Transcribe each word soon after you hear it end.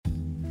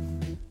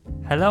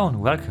Hello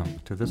and welcome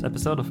to this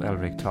episode of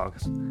Elric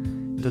Talks.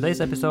 In today's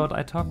episode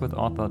I talk with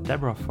author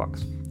Deborah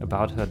Fox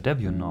about her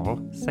debut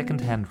novel,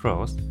 Secondhand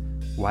Rose,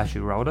 why she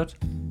wrote it,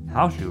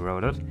 how she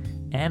wrote it,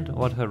 and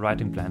what her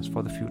writing plans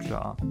for the future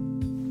are.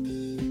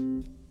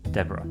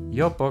 Deborah,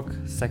 your book,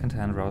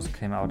 Secondhand Rose,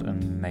 came out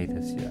in May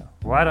this year.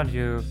 Why don't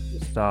you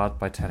start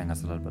by telling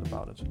us a little bit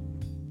about it?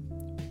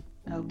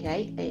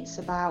 Okay, it's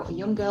about a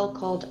young girl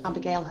called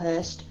Abigail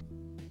Hurst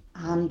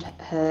and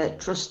her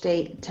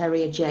trusty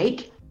terrier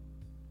Jake.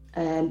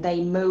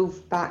 They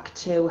move back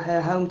to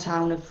her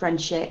hometown of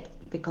Friendship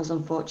because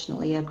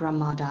unfortunately her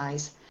grandma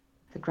dies.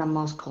 The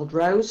grandma's called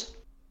Rose,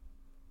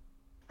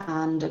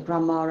 and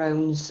grandma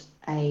owns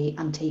an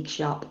antique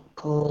shop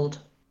called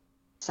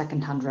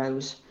Secondhand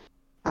Rose.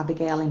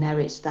 Abigail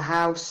inherits the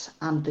house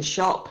and the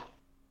shop.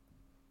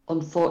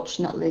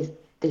 Unfortunately,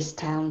 this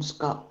town's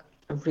got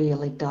a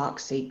really dark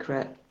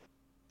secret,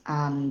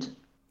 and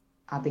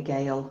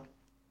Abigail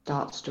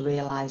starts to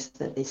realise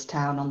that this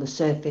town on the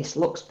surface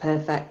looks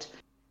perfect,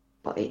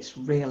 but it's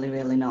really,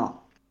 really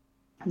not.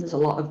 And there's a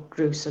lot of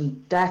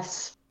gruesome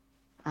deaths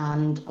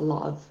and a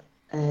lot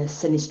of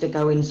sinister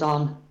goings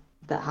on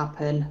that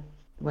happen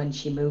when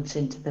she moves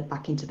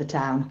back into the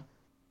town.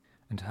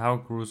 And how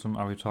gruesome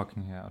are we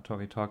talking here? Are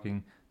we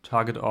talking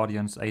target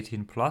audience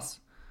 18 plus?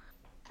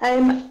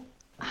 Have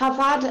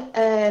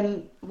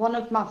had one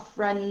of my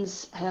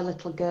friends, her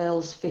little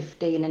girl's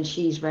 15 and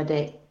she's read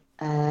it,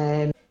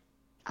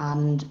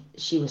 and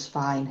she was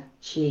fine.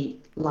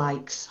 She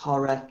likes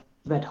horror,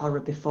 read horror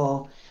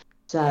before.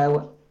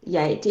 So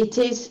yeah, it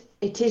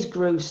is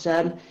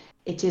gruesome.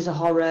 It is a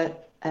horror,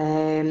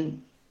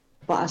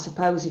 but I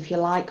suppose if you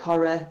like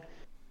horror,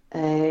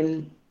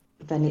 then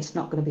it's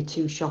not going to be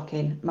too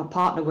shocking. My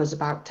partner was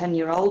about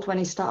 10-year-old when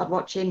he started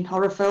watching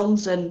horror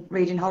films and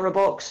reading horror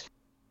books,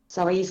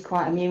 so he's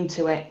quite immune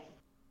to it.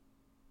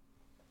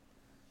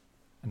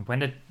 And when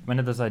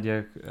did this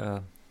idea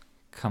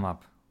come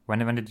up?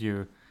 When did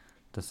you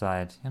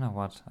decide, you know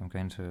what, I'm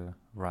going to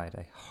write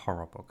a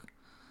horror book?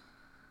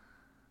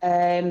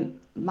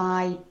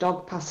 My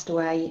dog passed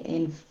away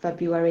in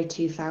February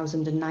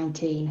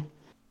 2019,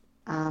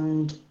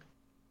 and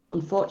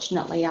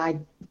unfortunately I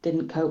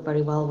didn't cope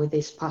very well with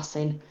his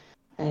passing.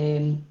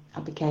 I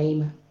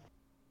became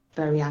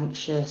very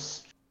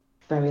anxious,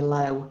 very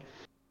low,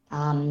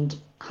 and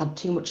had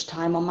too much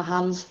time on my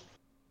hands.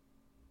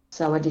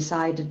 So I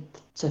decided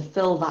to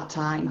fill that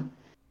time.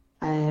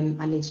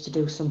 I needed to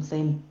do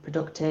something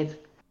productive.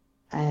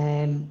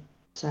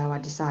 So I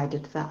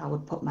decided that I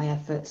would put my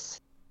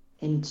efforts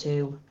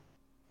into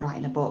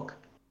writing a book,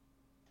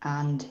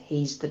 and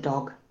he's the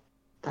dog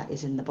that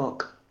is in the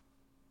book.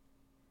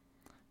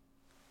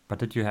 But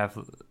did you have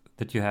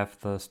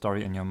the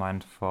story in your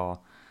mind for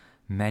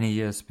many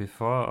years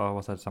before, or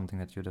was that something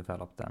that you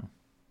developed then?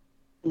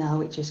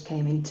 No, it just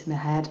came into my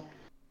head.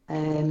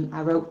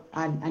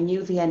 I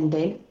knew the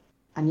ending.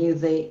 I knew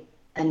the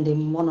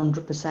ending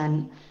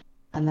 100%,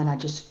 and then I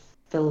just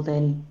filled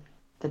in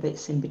the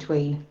bits in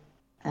between.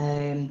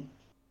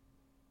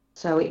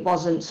 So it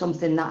wasn't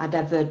something that I'd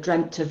ever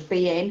dreamt of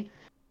being.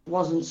 It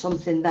wasn't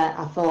something that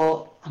I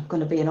thought I'm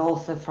going to be an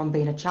author from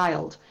being a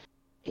child.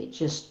 It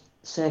just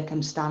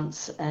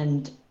circumstance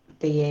and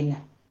being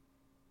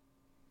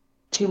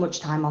too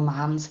much time on my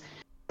hands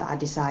that I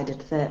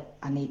decided that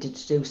I needed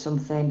to do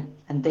something,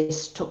 and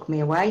this took me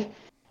away.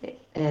 It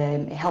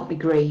helped me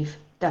grieve,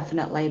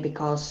 definitely,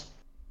 because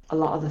a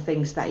lot of the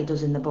things that he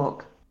does in the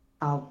book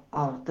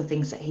are the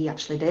things that he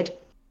actually did.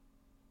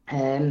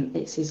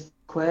 It's his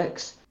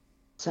quirks,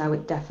 so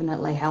it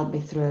definitely helped me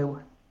through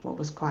what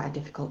was quite a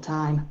difficult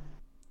time.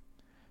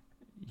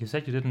 You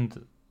said you didn't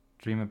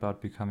dream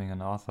about becoming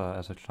an author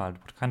as a child.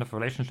 What kind of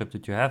relationship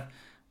did you have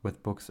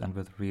with books and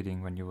with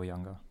reading when you were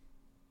younger?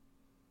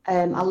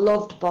 I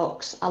loved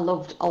books. I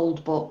loved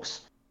old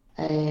books.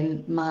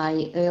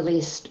 My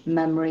earliest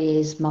memory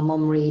is my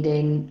mum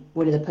reading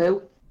Winnie the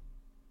Pooh.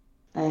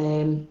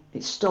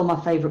 It's still my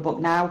favourite book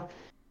now.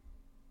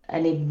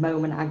 Any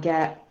moment I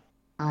get,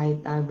 I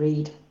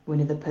read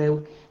Winnie the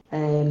Pooh.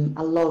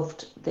 I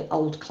loved the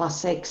old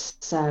classics,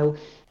 so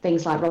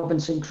things like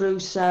Robinson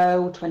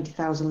Crusoe,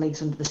 20,000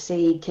 Leagues Under the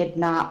Sea,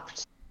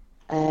 Kidnapped.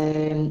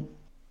 They're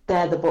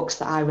the books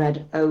that I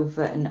read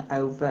over and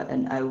over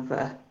and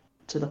over,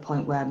 to the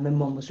point where my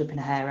mum was ripping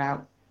her hair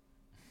out.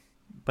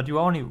 But you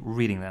were only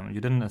reading them.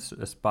 You didn't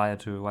aspire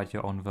to write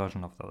your own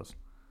version of those.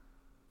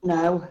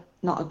 No,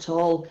 not at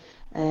all.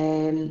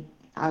 I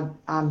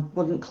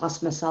wouldn't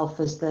class myself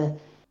as the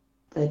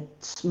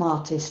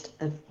smartest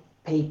of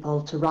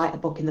people to write a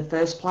book in the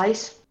first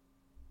place.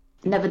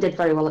 Never did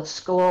very well at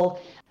school.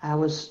 I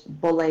was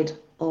bullied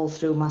all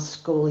through my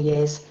school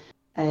years,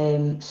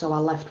 so I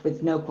left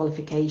with no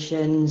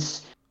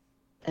qualifications,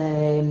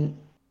 never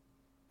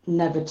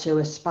to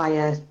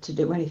aspire to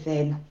do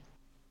anything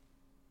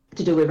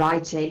to do with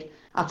writing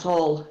at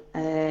all.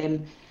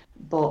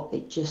 But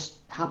it just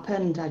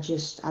happened. I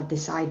just had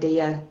this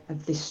idea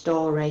of this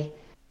story,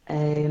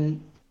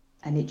 and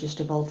it just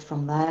evolved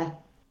from there.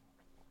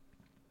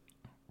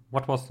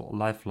 What was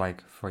life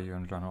like for you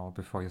in general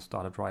before you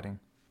started writing?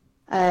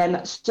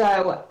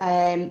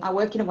 I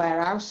work in a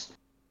warehouse.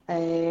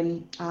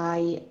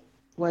 I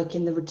work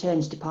in the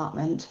returns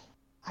department.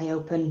 I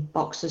open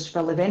boxes for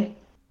a living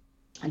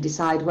and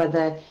decide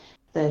whether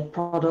the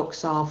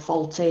products are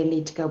faulty and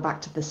need to go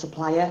back to the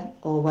supplier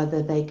or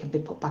whether they can be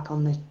put back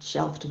on the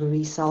shelf to be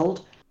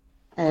resold.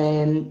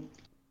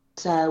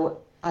 So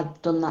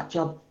I've done that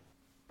job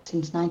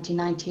since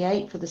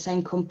 1998 for the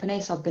same company,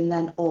 so I've been there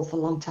an awful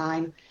long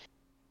time.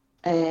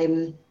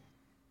 I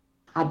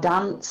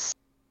dance.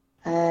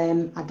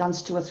 I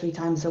dance 2 or 3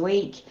 times a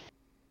week.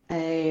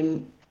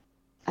 I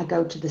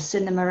go to the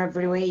cinema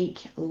every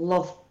week.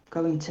 Love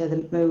going to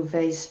the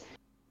movies.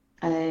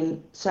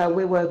 So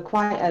we were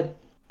quite a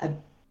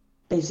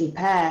busy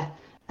pair,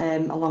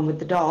 along with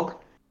the dog.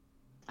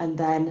 And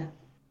then,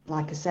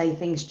 like I say,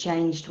 things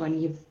changed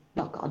when you've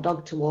not got a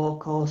dog to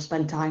walk or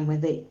spend time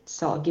with. It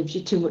sort of gives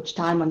you too much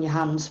time on your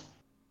hands.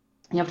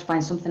 You have to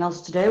find something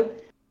else to do.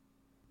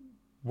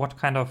 What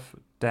kind of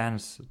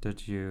dance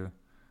did you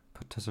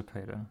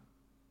participate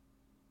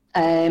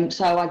in?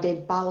 So I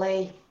did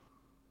ballet,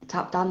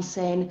 tap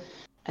dancing,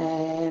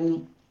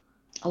 a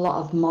lot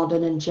of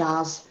modern and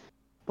jazz,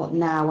 but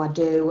now I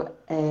do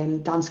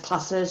dance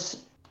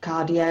classes,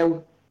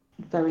 cardio,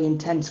 very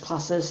intense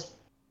classes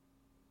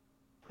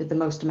with the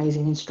most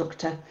amazing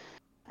instructor.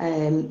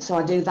 So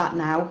I do that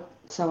now.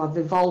 So I've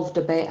evolved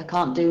a bit. I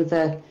can't do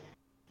the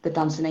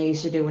dancing I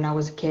used to do when I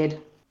was a kid.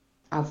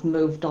 I've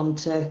moved on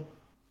to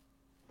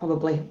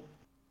probably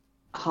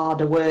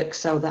harder work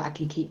so that I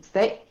can keep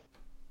fit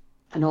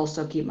and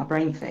also keep my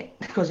brain fit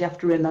because you have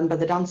to remember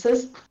the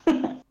dancers.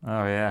 Oh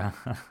yeah.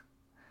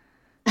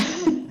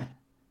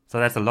 So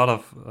that's a lot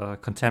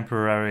of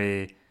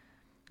contemporary,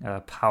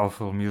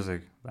 powerful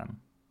music then.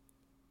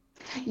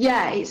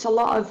 Yeah, it's a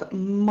lot of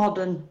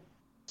modern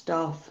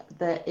stuff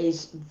that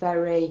is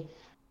very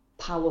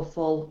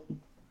powerful,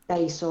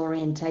 bass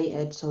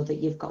orientated, so that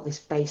you've got this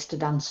bass to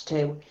dance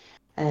to.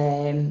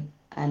 And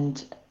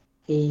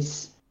the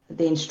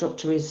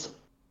instructor is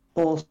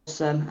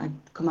awesome. I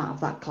come out of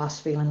that class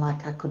feeling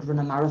like I could run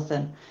a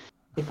marathon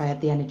if I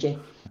had the energy.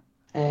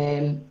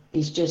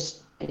 It's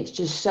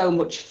just so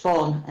much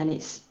fun, and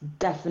it's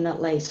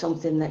definitely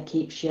something that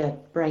keeps your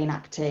brain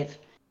active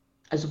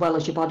as well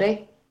as your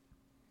body.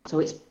 So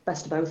it's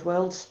best of both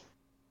worlds.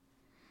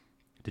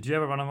 Did you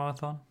ever run a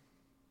marathon?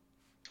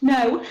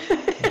 No.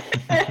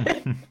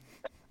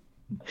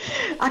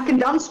 I can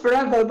dance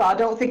forever, but I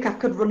don't think I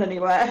could run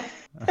anywhere.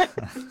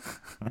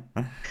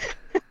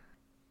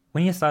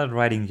 When you started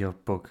writing your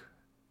book,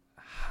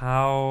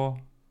 how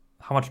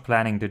much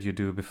planning did you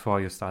do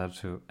before you started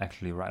to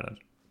actually write it?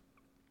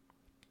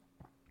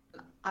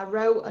 I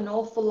wrote an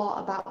awful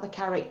lot about the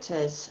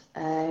characters.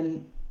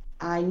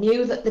 I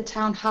knew that the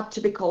town had to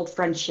be called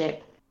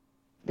Friendship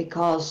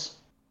because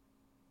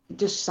it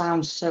just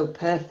sounds so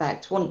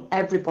perfect. Wouldn't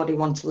everybody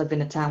want to live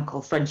in a town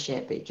called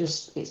Friendship? It's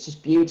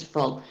just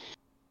beautiful.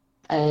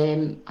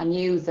 I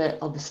knew that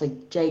obviously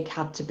Jake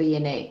had to be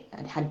in it,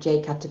 and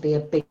Jake had to be a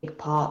big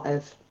part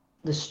of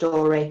the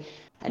story,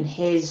 and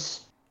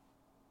his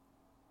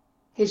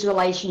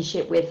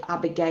relationship with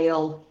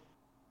Abigail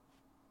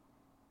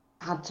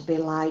had to be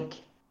like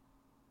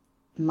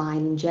mine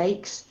and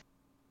Jake's,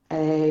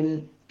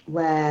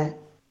 where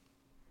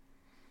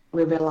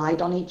we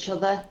relied on each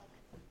other.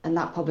 And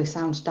that probably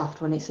sounds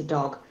daft when it's a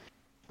dog,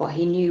 but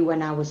he knew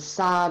when I was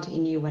sad, he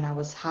knew when I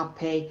was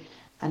happy,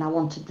 and I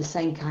wanted the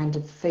same kind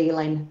of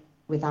feeling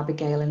with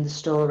Abigail in the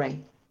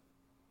story.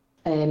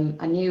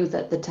 I knew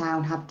that the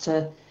town had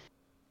to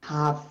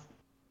have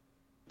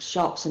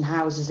shops and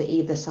houses at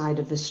either side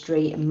of the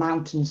street and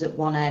mountains at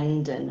one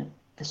end and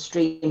a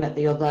stream at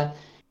the other.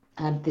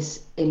 I had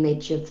this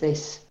image of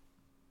this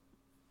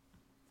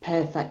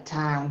perfect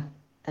town.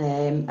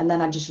 And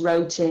then I just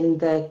wrote in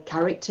the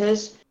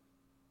characters.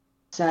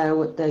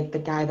 So the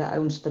guy that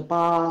owns the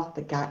bar,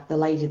 the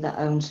lady that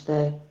owns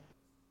the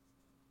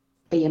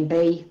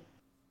B&B,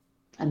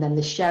 and then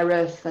the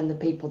sheriff and the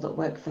people that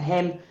work for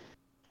him.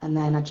 And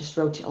then I just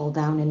wrote it all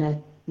down in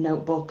a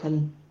notebook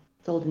and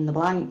filled in the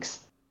blanks.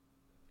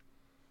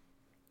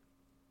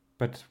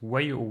 But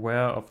were you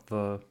aware of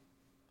the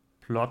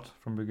plot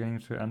from beginning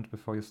to end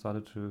before you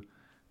started to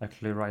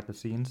actually write the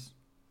scenes?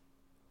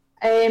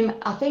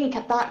 I think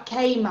that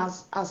came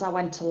as I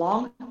went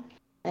along,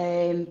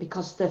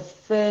 because the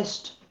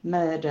first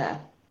murder,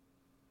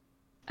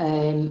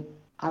 I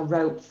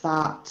wrote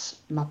that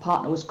my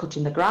partner was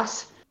cutting the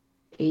grass.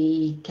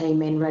 He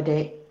came in, read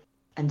it,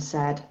 and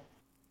said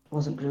it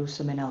wasn't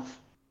gruesome enough,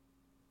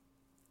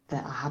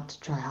 that I had to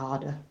try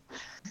harder.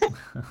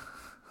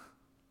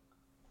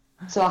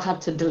 So I had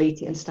to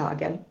delete it and start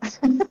again.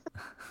 And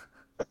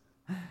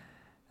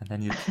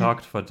then you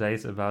talked for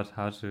days about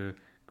how to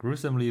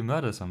gruesomely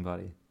murder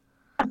somebody.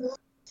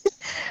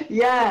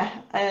 Yeah,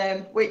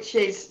 which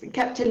is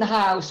kept in the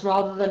house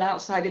rather than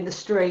outside in the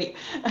street.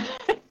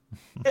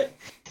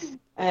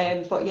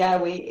 But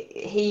yeah,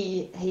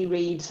 he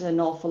reads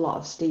an awful lot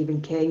of Stephen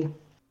King,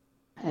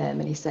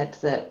 and he said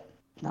that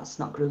that's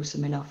not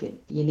gruesome enough.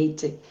 You need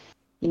to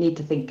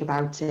think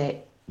about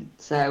it.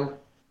 So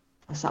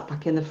I sat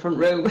back in the front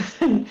room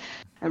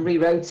and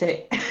rewrote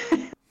it.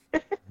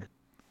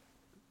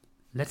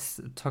 Let's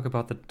talk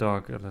about the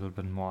dog a little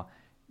bit more.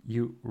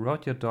 You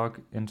wrote your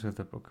dog into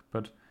the book,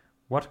 but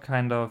what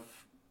kind of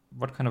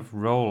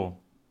role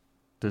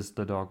does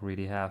the dog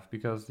really have?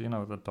 Because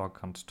the dog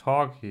can't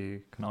talk. He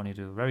can only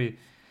do a very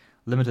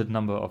limited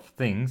number of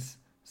things.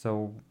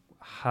 So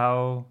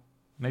how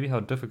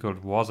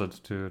difficult was it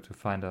to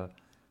find a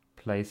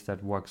place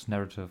that works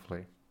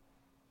narratively?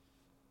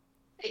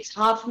 It's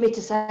hard for me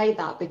to say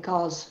that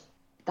because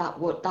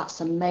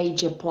that's a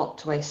major plot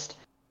twist.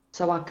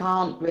 So I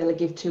can't really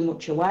give too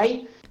much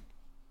away.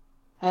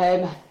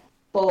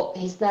 But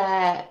he's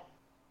there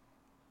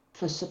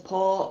for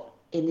support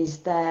and he's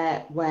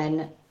there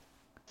when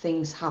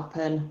things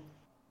happen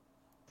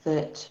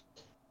that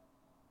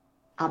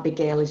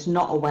Abigail is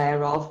not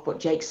aware of, but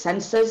Jake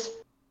senses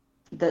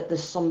that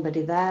there's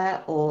somebody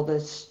there or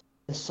there's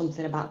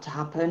something about to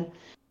happen.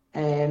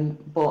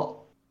 But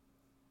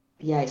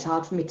yeah, it's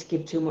hard for me to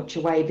give too much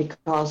away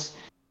because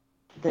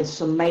there's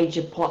some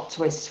major plot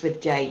twists with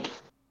Jake.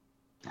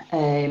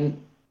 Okay.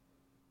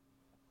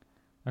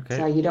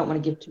 So you don't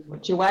want to give too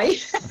much away.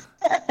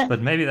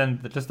 But maybe then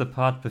just the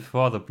part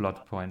before the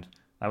plot point.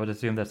 I would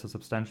assume that's a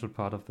substantial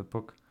part of the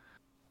book.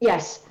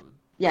 Yes,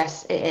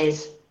 it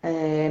is.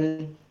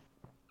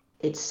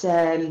 It's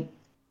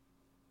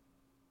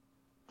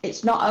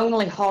not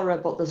only horror,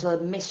 but there's a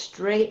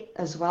mystery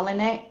as well in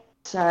it.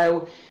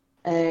 So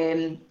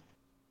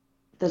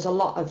there's a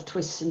lot of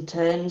twists and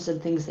turns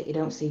and things that you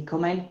don't see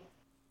coming.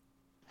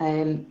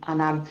 And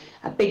I'm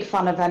a big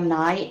fan of M.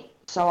 Night,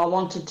 so I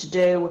wanted to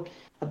do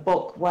a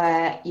book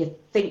where you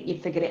think you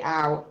figured it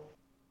out,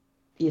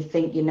 you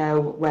think you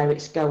know where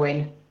it's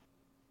going,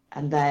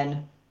 and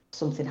then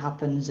something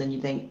happens and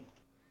you think,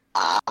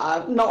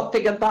 I've not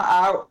figured that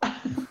out.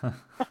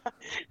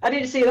 I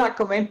didn't see that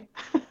coming.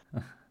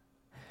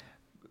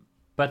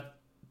 But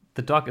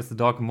the dog, is the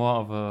dog more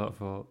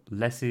of a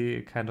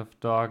Lassie kind of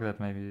dog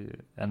that maybe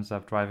ends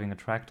up driving a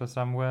tractor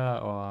somewhere,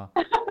 or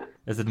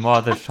is it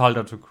more the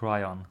shoulder to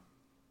cry on?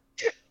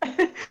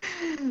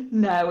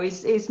 No,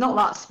 he's not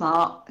that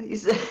smart.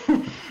 He's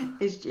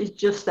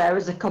just there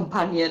as a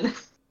companion.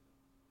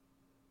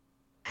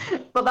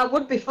 But that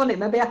would be funny.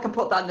 Maybe I can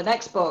put that in the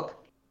next book.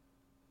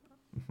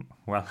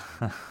 Well,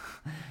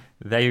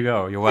 there you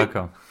go. You're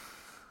welcome.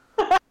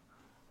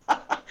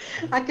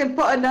 I can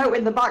put a note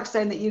in the back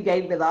saying that you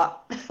gave me that.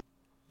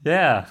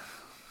 Yeah.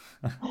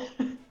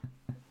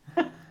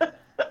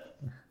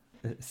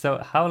 So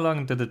how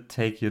long did it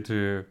take you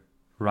to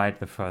write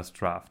the first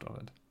draft of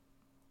it?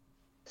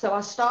 So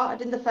I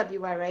started in the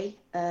February,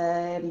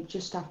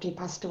 just after he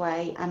passed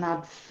away, and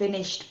I'd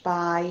finished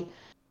by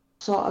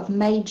sort of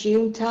May,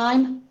 June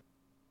time.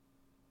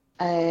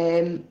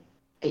 It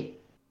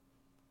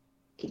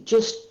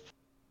just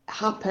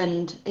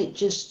happened.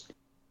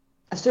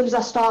 As soon as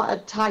I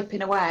started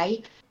typing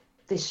away,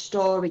 this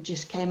story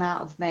just came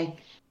out of me.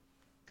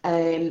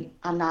 And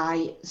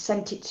I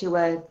sent it to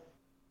a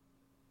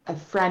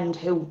friend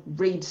who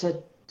reads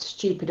a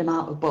stupid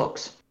amount of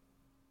books.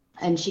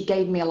 And she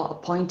gave me a lot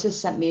of pointers,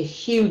 sent me a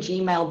huge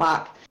email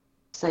back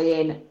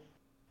saying,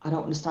 I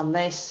don't understand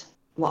this.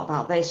 What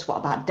about this? What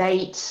about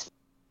dates?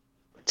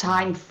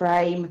 Time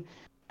frame?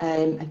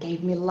 And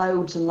gave me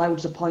loads and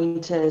loads of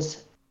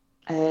pointers.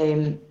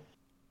 So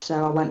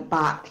I went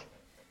back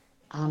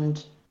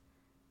and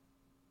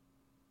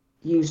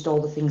used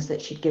all the things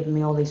that she'd given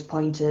me, all these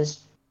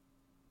pointers,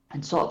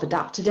 and sort of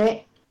adapted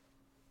it.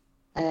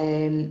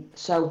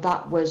 So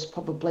that was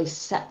probably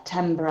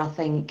September, I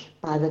think,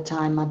 by the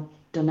time I'd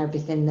done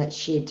everything that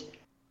she'd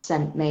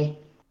sent me,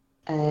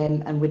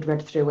 and we'd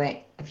read through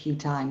it a few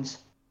times.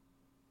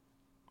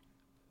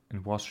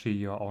 And was she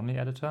your only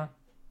editor?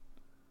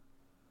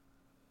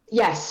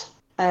 Yes,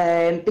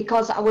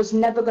 because I was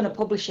never going to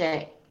publish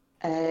it.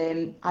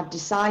 I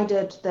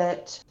decided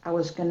that I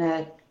was going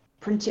to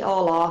print it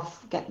all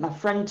off, get my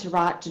friend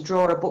to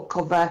draw a book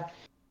cover,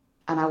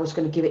 and I was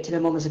going to give it to my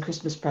mum as a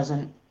Christmas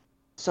present.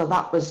 So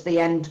that was the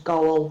end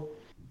goal,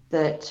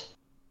 that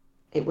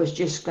it was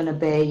just going to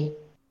be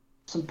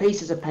some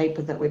pieces of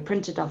paper that we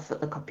printed off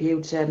at the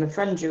computer. My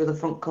friend drew the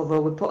front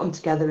cover, we put them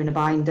together in a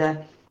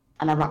binder,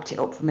 and I wrapped it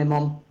up for my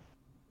mum.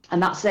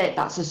 And that's it.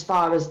 That's as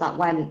far as that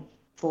went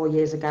 4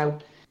 years ago.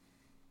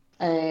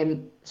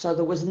 So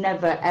there was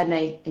never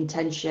any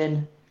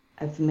intention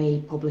of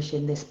me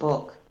publishing this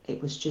book.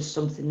 It was just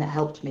something that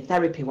helped me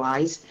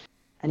therapy-wise,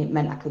 and it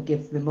meant I could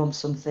give my mum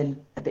something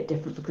a bit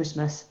different for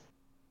Christmas.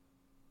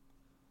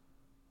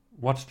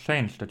 What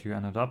changed that you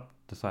ended up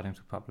deciding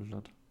to publish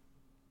it?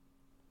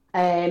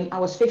 I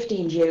was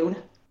 50 in June,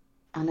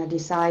 and I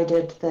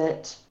decided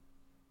that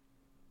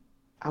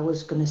I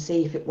was going to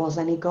see if it was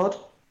any good,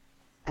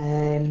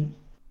 and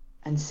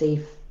see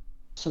if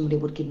somebody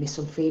would give me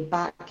some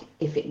feedback,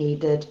 if it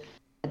needed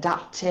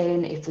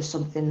adapting, if there's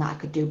something that I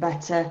could do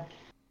better.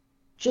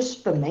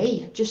 Just for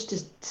me, just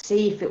to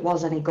see if it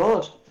was any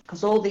good.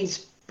 Because all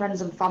these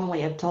friends and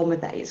family have told me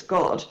that it's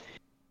good,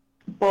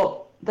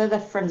 but they're their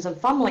friends and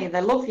family,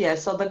 they love you,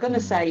 so they're going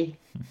to say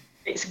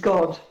it's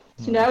good.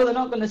 You know, they're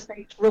not going to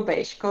say it's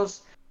rubbish,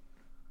 because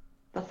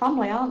the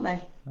family, aren't they?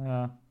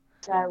 Yeah.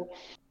 So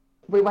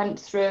we went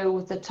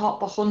through the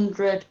top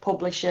 100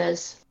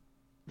 publishers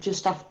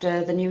just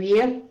after the new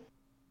year.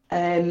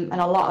 And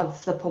a lot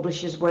of the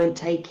publishers weren't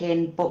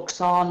taking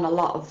books on. A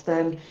lot of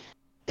them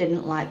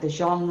didn't like the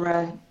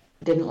genre,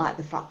 didn't like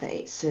the fact that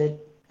it's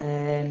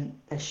a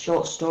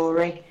short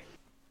story.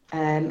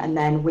 And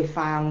then we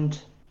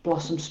found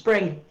Blossom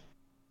Spring,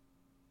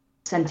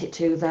 sent it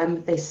to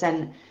them. They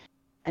sent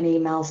an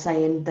email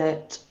saying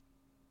that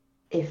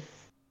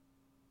if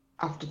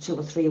after 2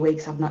 or 3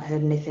 weeks I've not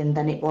heard anything,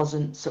 then it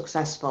wasn't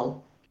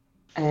successful.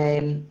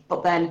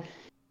 But then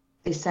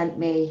they sent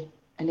me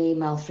an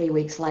email 3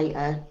 weeks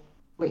later,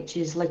 which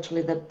is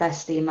literally the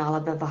best email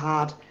I've ever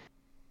had,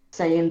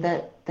 saying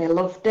that they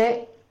loved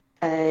it.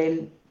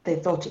 They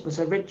thought it was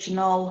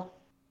original.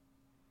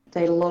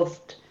 They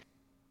loved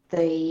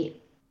the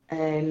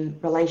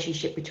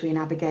relationship between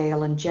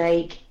Abigail and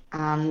Jake,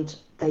 and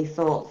they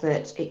thought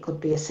that it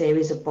could be a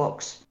series of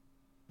books.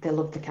 They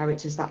loved the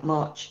characters that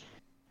much.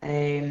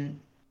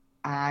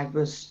 I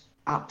was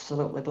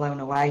absolutely blown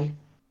away.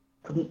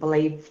 Couldn't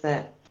believe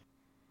that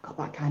I got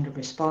that kind of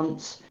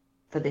response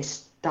for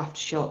this daft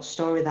short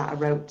story that I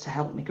wrote to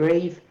help me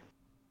grieve.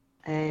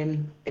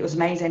 It was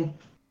amazing.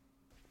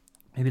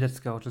 Maybe let's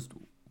go just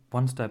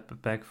one step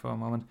back for a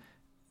moment.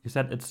 You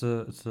said it's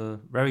a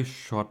very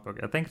short book.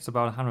 I think it's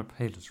about 100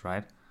 pages,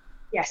 right?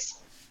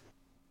 Yes.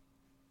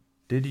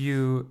 Did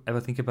you ever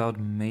think about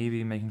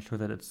maybe making sure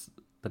that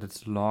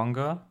it's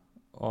longer,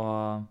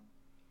 or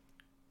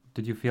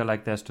did you feel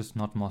like there's just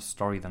not more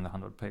story than the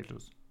 100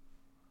 pages?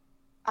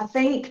 I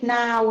think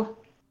now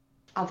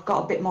I've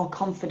got a bit more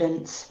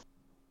confidence,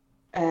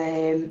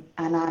 and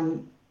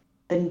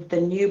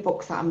the new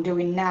book that I'm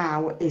doing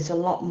now is a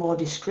lot more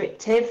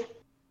descriptive.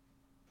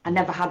 I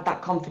never had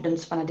that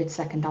confidence when I did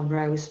Secondhand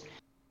Rose.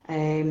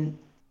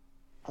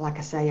 Like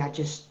I say, I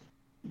just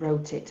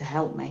wrote it to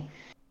help me.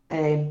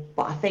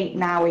 But I think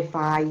now if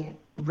I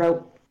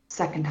wrote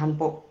Secondhand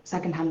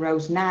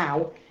Rose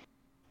now,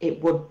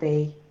 it would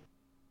be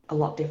a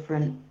lot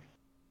different,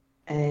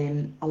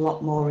 a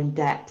lot more in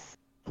depth,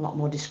 a lot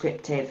more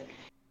descriptive,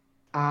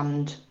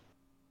 and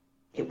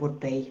it would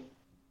be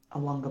a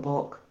longer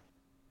book.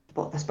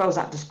 But I suppose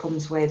that just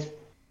comes with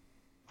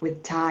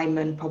time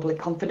and probably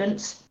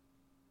confidence.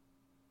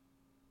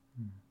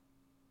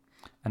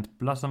 And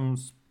Blossom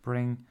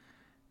Spring,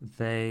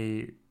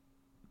 they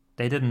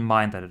didn't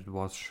mind that it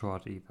was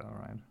short either,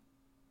 right?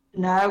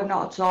 No,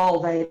 not at all.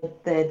 They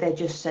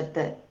just said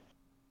that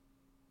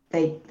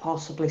they'd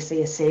possibly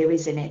see a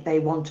series in it. They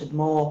wanted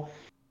more.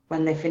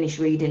 When they finished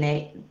reading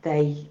it,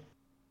 they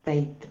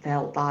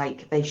felt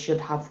like I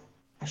should have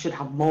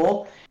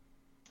more,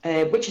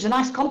 which is a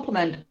nice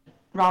compliment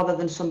rather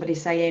than somebody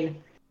saying,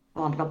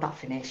 "Oh, I've got that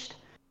finished.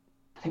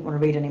 I don't want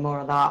to read any more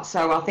of that."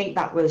 So I think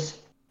that was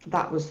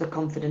the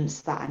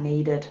confidence that I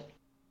needed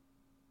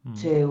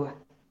to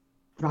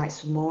write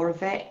some more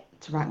of it,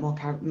 to write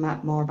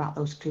more about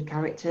those two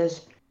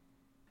characters.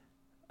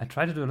 I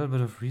tried to do a little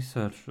bit of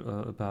research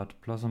about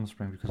Blossom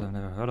Spring because I've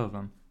never heard of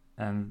them,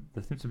 and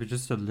there seems to be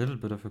just a little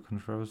bit of a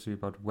controversy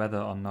about whether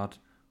or not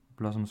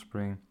Blossom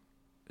Spring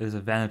is a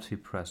vanity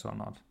press or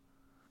not.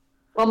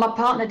 Well, my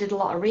partner did a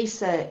lot of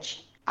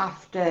research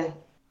after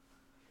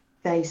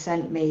they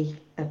sent me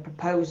a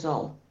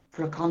proposal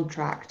for a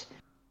contract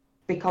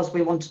because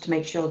we wanted to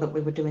make sure that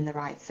we were doing the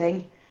right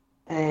thing.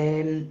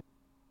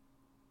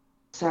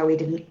 So he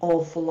did an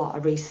awful lot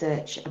of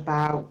research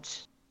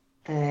about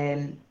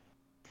them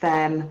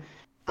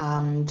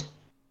and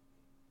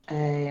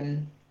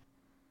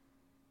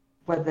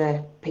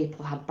whether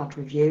people had bad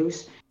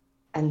reviews,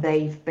 and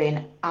they've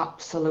been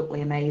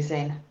absolutely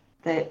amazing.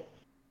 That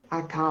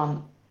I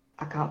can't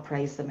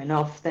praise them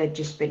enough. They've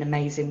just been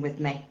amazing with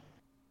me,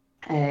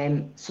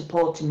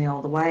 supporting me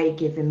all the way,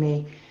 giving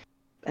me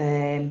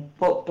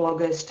book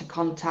bloggers to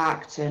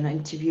contact and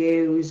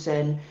interviews,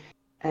 and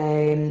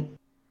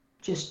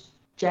just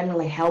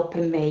generally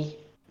helping me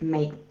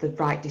make the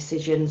right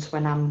decisions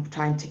when I'm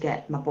trying to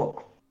get my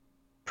book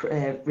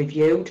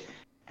reviewed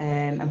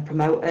and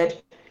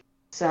promoted.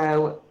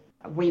 So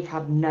we've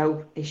had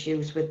no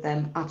issues with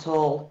them at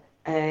all,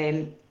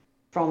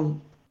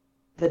 from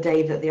the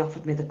day that they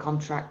offered me the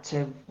contract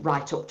to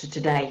right up to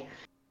today.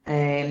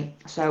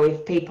 So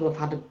if people have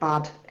had a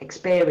bad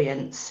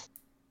experience,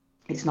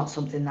 it's not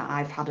something that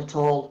I've had at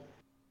all.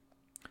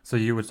 So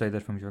you would say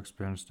that from your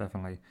experience,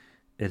 definitely,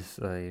 it's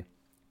a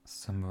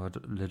somewhat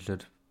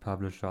legit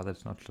publisher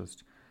that's not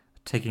just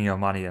taking your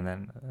money and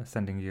then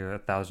sending you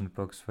 1,000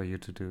 books for you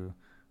to do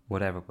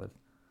whatever with.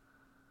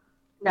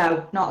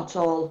 No, not at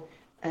all.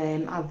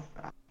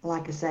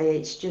 Like I say,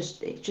 it's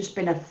just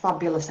been a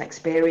fabulous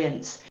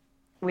experience.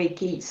 We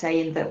keep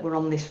saying that we're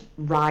on this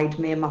ride,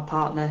 me and my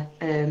partner,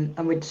 and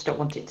we just don't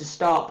want it to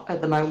stop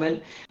at the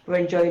moment. We're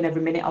enjoying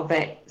every minute of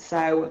it.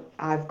 So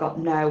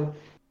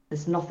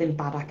there's nothing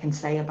bad I can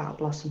say about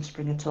Blossom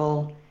Spring at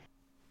all.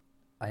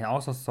 I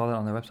also saw that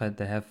on their website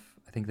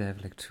I think they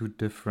have like two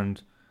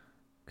different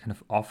kind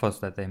of offers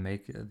that they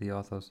make the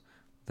authors.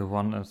 The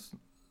one is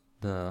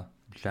the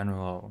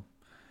general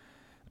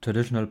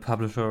traditional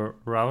publisher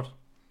route,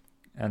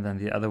 And then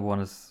the other one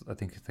is, I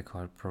think they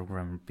call it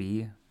Program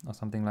B or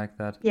something like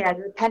that. Yeah,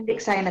 the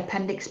Appendix A and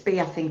Appendix B,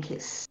 I think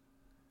it's.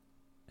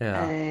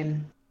 Yeah.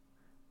 Um,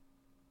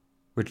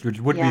 Which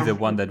would be yeah, the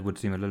one that would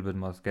seem a little bit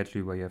more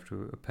sketchy, where you have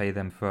to pay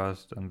them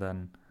first and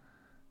then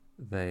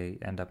they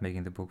end up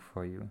making the book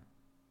for you.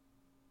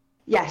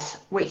 yes,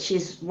 which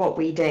is what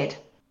we did.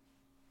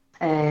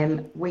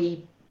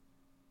 We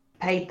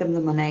paid them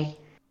the money,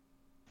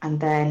 and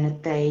then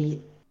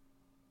they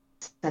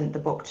sent the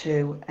book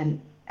to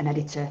an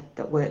editor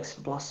that works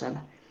for Blossom.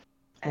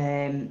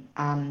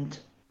 And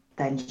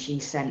then she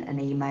sent an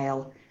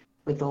email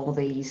with all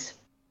these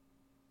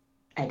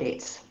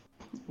edits,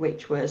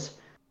 which was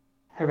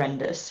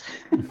horrendous.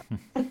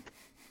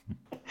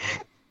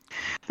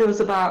 There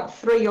was about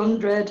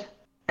 300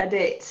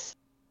 edits,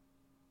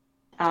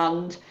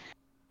 and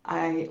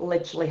I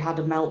literally had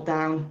a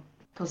meltdown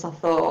because I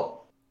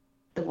thought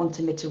they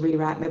wanted me to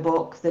rewrite my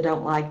book. They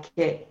don't like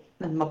it,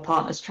 and my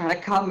partner's trying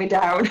to calm me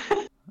down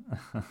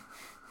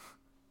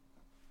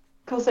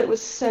because it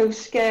was so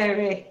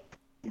scary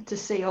to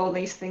see all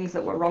these things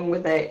that were wrong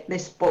with it.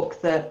 This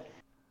book that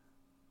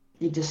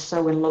you're just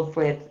so in love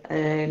with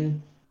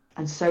and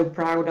so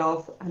proud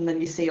of, and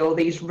then you see all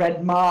these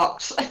red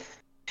marks.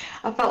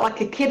 I felt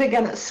like a kid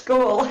again at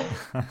school.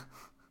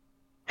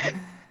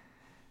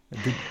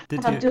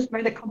 Did I've you just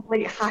made a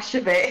complete hash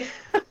of it.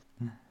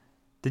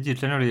 did you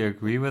generally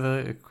agree with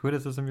the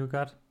criticism you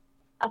got?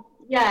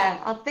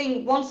 Yeah, I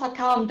think once I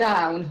calmed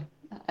down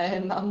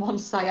and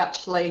once I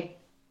actually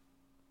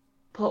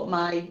put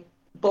my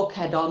book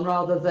head on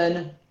rather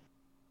than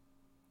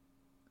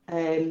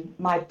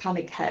my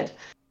panic head,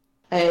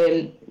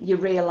 you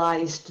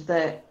realised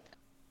that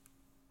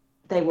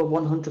they were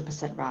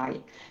 100%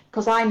 right.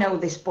 Because I know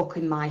this book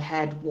in my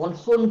head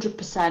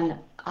 100%.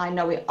 I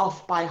know it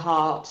off by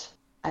heart,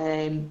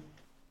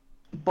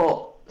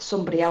 but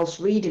somebody else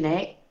reading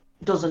it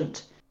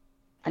doesn't.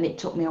 And it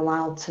took me a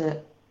while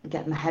to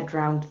get my head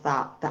around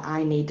that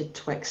I needed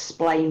to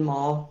explain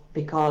more,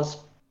 because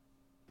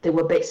there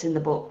were bits in the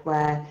book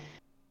where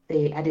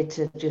the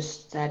editor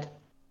just said,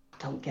 I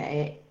don't get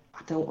it.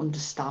 I don't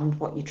understand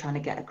what you're trying to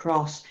get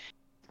across.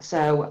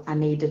 So I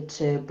needed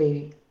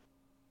to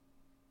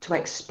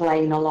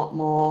explain a lot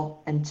more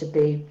and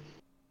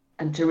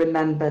to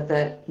remember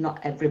that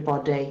not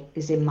everybody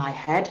is in my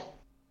head.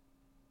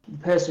 The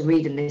person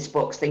reading this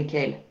book's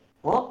thinking,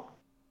 what?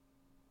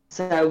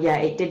 So yeah,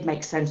 it did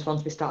make sense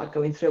once we started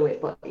going through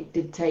it, but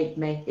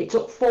it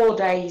took 4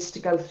 days to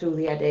go through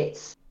the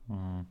edits.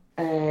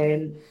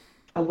 And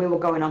we were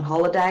going on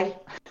holiday.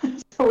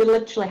 So we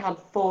literally had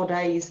 4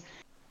 days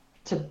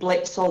to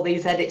blitz all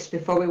these edits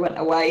before we went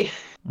away.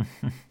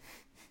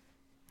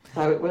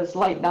 So it was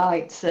late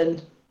nights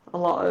and a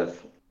lot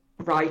of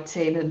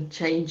writing and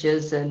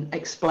changes and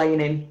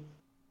explaining,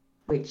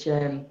 which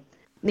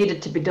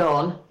needed to be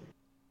done.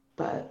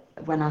 But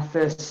when I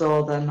first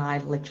saw them, I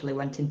literally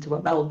went into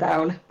a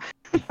meltdown.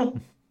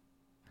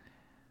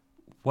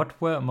 What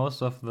were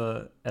most of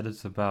the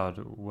edits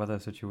about? Were there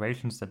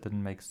situations that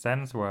didn't make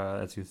sense? Or,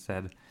 as you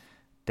said,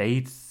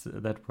 dates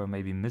that were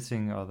maybe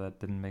missing or that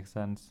didn't make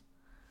sense?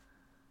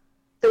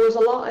 There was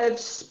a lot of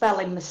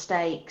spelling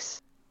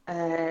mistakes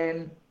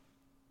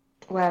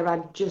where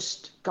I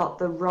just got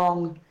the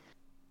wrong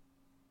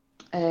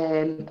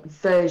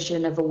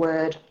version of a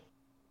word.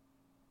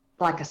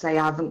 Like I say,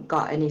 I haven't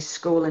got any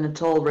schooling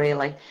at all,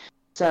 really.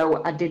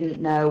 So I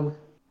didn't know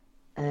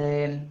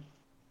that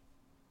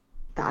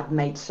I'd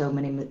made so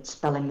many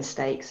spelling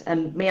mistakes.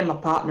 And me and my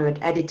partner had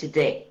edited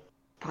it.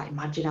 I can't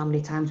imagine how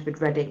many times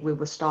we'd read it. We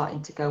were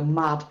starting to go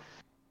mad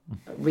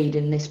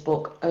reading this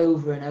book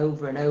over and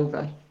over and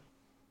over.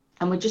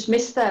 And we just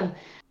missed them.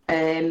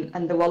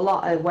 And there were a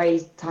lot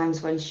of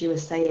times when she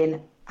was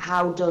saying,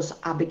 how does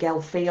Abigail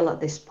feel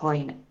at this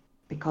point?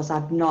 Because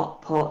I'd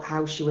not put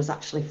how she was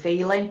actually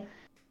feeling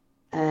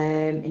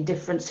in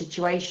different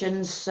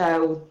situations.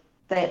 So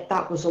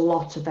that was a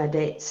lot of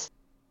edits.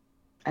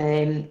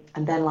 And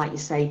then, like you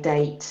say,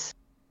 dates.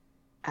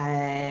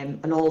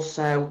 And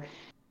also,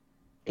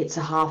 it's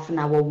a half an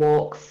hour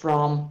walk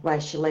from where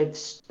she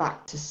lives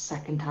back to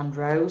Second-Hand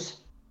Rose.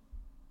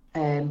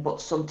 But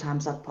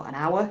sometimes I'd put an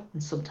hour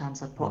and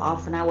sometimes I'd put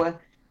half an hour.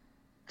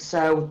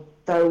 So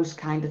those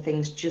kind of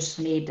things just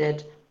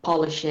needed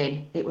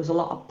polishing. It was a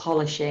lot of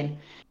polishing,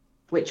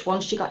 which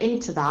once you got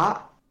into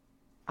that,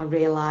 I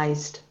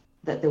realised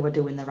that they were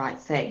doing the right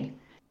thing.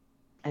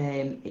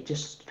 It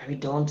just very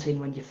daunting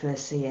when you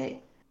first see it.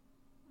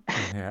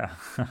 Yeah,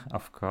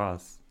 of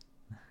course.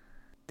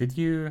 Did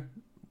you,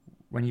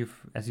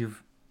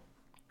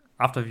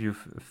 after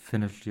you've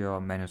finished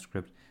your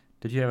manuscript,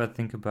 did you ever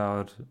think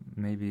about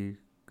maybe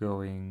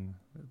going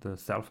the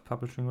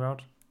self-publishing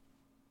route?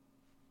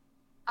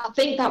 I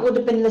think that would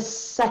have been the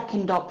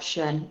second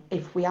option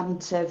if we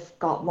hadn't have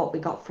got what we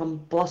got from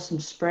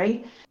Blossom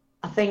Spring.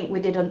 I think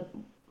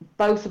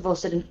both of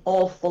us did an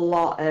awful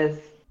lot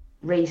of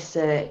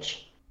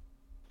research.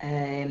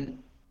 And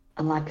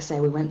like I say,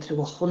 we went through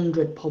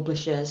 100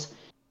 publishers,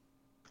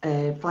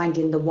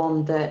 finding the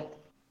one that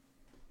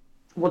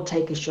would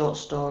take a short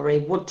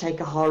story, would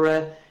take a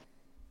horror,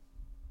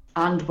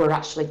 and were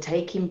actually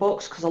taking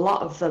books, because a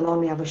lot of them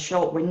only have a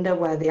short window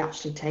where they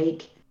actually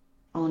take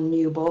on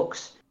new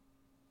books.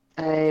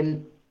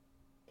 I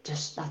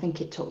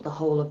think it took the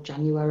whole of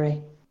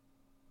January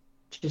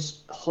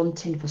just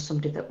hunting for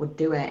somebody that would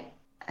do it.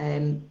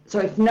 So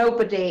if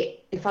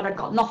I'd have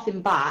got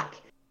nothing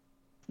back,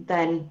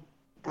 then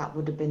that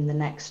would have been the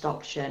next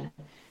option.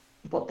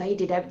 But they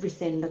did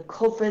everything. The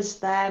covers,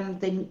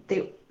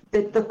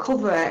 the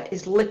cover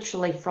is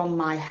literally from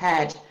my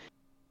head.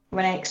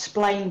 When I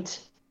explained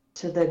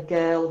to the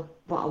girl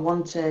what I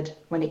wanted,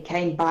 when it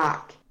came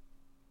back,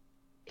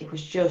 it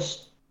was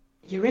just,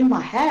 you're in my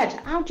head.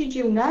 How did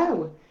you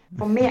know?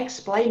 From me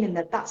explaining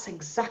that that's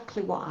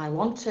exactly what I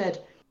wanted.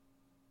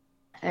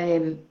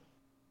 It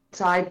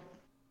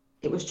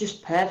was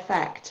just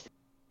perfect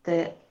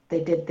that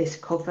they did this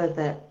cover.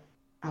 That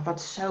I've had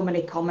so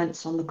many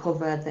comments on the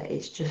cover that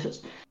it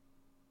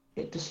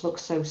just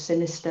looks so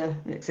sinister.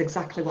 It's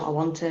exactly what I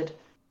wanted.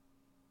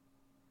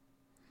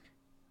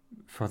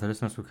 For the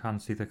listeners who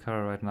can't see the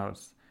cover right now,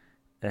 it's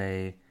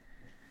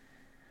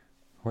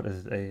what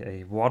is it?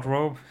 A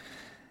wardrobe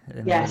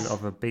in the middle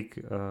of a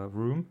big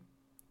room.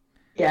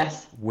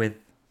 Yes. With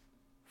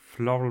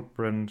floral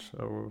print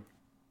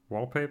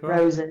wallpaper.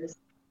 Roses.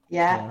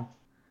 Yeah.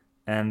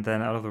 And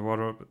then out of the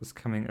wardrobe is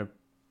coming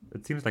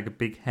it seems like a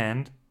big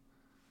hand.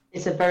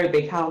 It's a very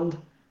big hand.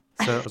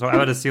 So I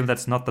would assume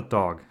that's not the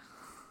dog.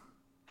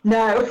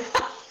 No.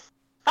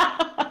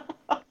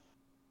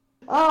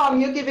 Oh,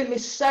 you're giving me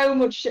so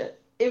much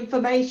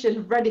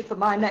information ready for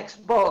my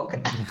next book.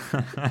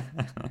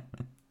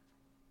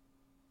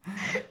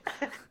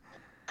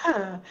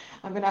 I'm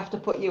going to have to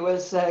put you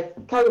as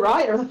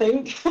co-writer, I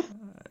think.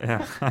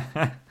 Yeah.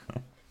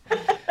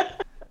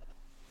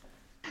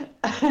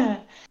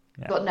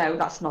 But no,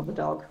 that's not the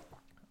dog.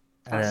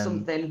 That's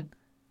something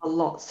a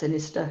lot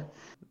sinister.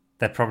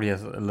 That probably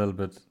has a little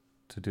bit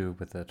to do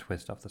with the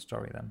twist of the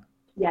story then.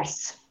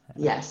 Yes,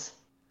 yes.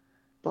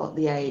 But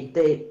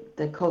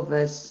the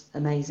cover's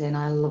amazing.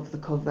 I love the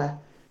cover.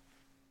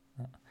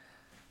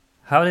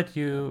 How did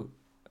you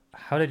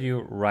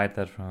write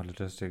that from a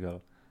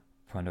logistical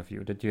point of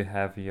view? Did you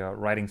have your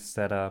writing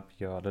set up,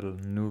 your little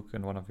nook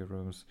in one of your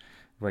rooms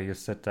where you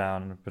sit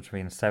down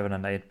between 7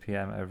 and 8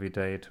 p.m. every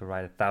day to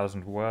write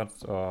 1,000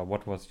 words, or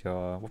what was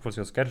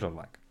your schedule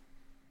like?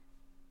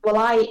 Well,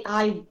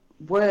 I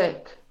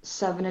work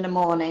 7 in the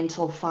morning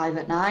till 5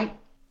 at night,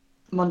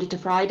 Monday to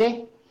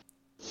Friday.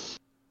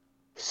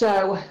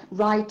 So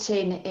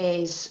writing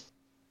is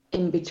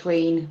in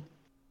between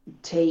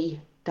tea,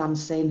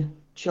 dancing,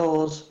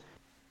 chores.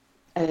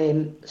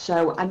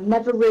 So I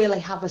never really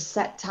have a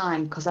set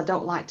time because I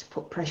don't like to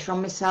put pressure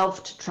on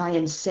myself to try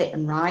and sit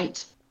and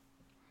write,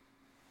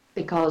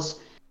 because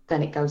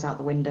then it goes out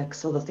the window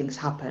because other things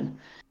happen.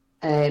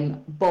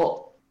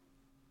 But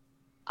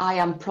I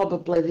am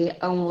probably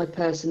the only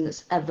person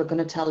that's ever going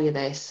to tell you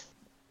this,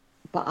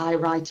 but I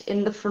write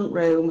in the front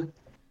room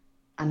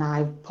and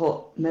I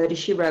put Murder,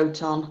 She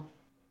Wrote on,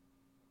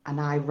 and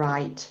I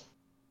write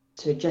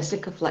to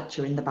Jessica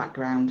Fletcher in the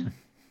background.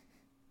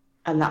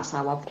 And that's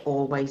how I've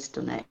always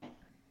done it.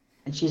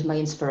 And she's my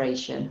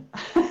inspiration.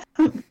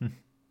 But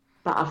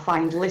I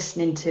find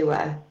listening to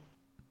her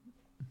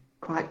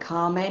quite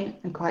calming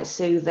and quite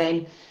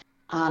soothing.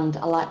 And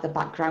I like the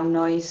background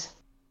noise.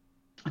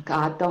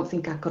 I don't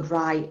think I could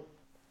write.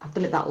 I've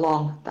done it that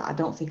long that I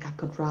don't think I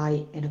could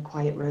write in a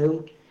quiet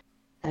room.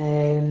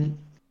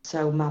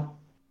 So my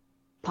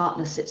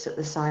partner sits at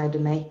the side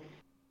of me,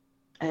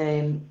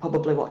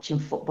 probably watching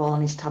football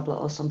on his tablet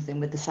or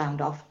something with the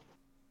sound off.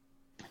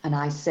 And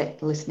I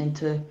sit listening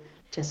to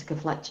Jessica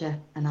Fletcher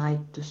and I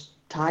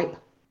just type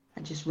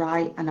and just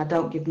write, and I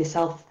don't give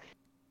myself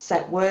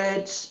set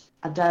words.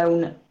 I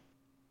don't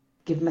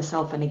give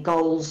myself any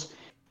goals.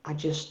 I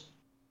just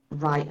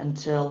write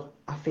until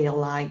I feel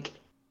like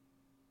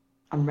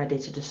I'm ready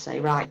to just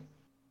say, right,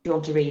 do you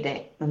want to read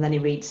it? And then he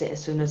reads it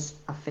as soon as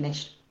I've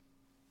finished.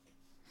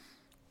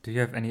 Do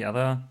you have any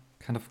other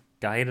kind of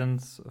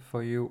guidance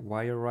for you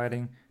while you're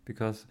writing?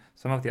 Because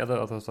some of the other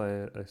authors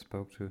I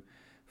spoke to,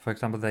 for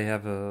example, they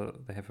have a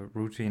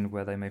routine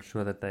where they make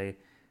sure that they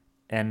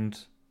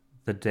end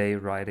the day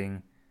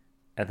writing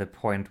at the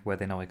point where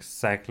they know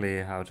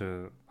exactly how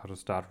to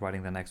start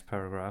writing the next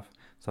paragraph,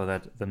 so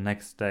that the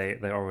next day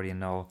they already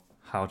know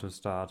how to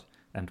start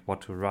and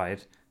what to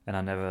write, and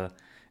are never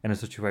in a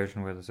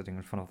situation where they're sitting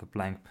in front of the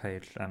blank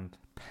page and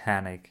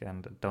panic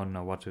and don't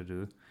know what to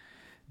do.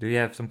 Do you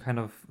have some kind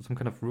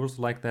of rules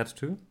like that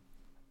too?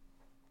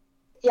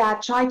 Yeah, I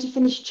tried to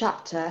finish a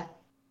chapter.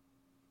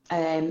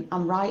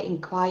 I'm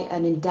writing quite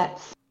an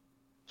in-depth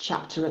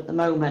chapter at the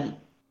moment,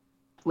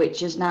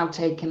 which has now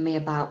taken me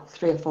about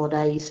 3 or 4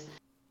 days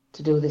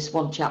to do this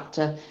one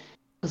chapter,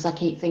 because I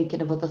keep thinking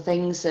of other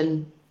things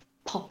and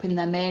popping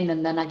them in,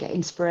 and then I get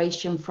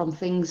inspiration from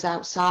things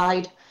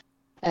outside.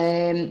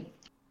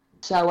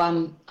 So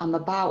I'm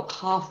about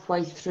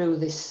halfway through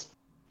this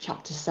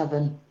chapter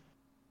 7.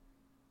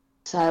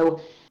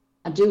 So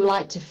I do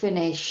like to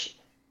finish,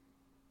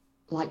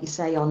 like you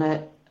say, on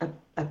a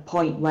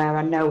point where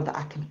I know that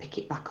I can pick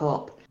it back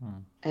up.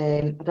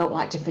 I don't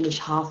like to finish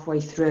halfway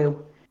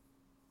through.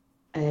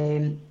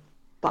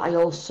 But I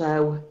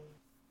also,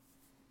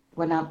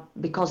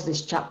 because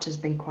this chapter's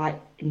been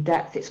quite in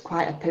depth, it's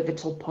quite a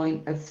pivotal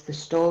point of the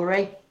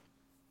story.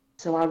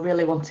 So I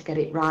really want to get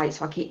it right.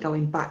 So I keep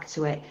going back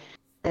to it.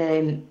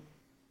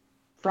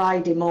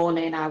 Friday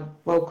morning, I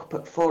woke up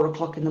at 4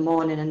 o'clock in the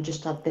morning and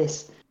just had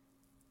this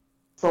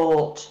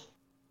thought.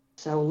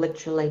 So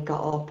literally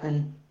got up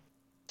and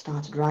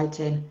started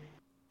writing.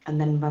 And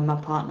then when my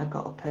partner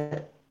got up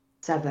at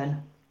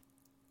 7,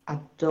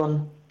 I'd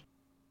done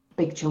a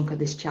big chunk of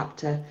this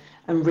chapter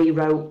and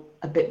rewrote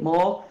a bit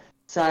more.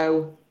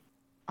 So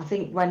I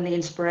think when the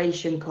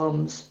inspiration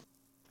comes,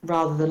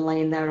 rather than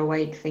laying there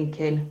awake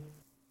thinking,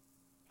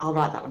 I'll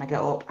write that when I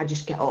get up, I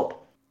just get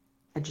up,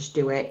 I just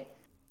do it.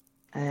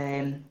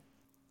 And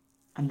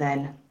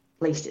then at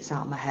least it's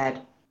out of my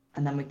head,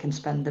 and then we can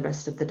spend the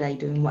rest of the day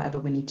doing whatever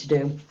we need to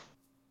do.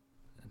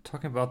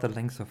 Talking about the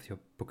length of your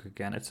book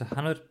again, it's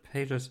 100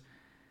 pages.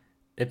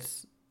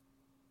 It's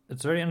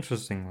very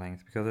interesting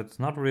length because it's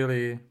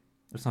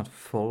not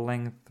full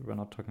length. We're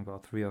not talking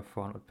about 300 or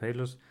 400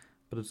 pages,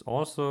 but it's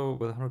also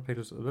with 100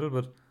 pages a little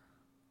bit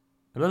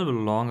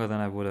longer than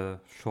I would a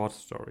short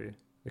story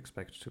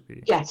expect to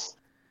be. Yes.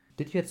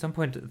 Did you at some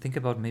point think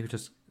about maybe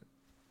just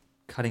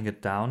cutting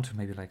it down to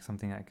maybe like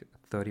something like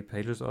 30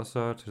 pages or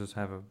so to just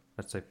have a,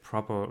 let's say,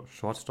 proper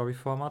short story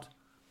format?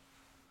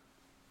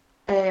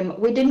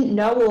 We didn't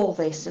know all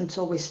this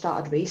until we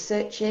started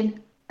researching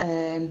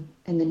in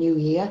the new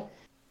year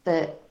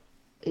that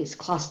it's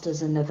classed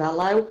as a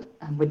novello,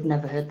 and we'd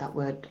never heard that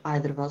word,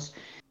 either of us.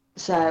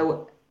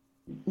 So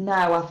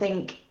no, I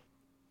think,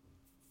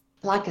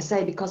 like I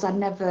say, because I'd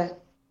never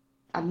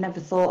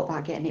thought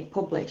about getting it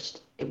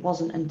published. It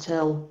wasn't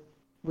until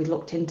we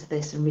looked into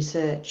this and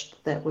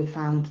researched that we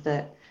found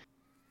that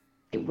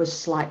it was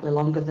slightly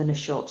longer than a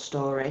short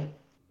story.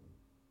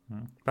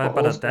 But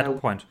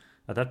also,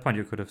 at that point,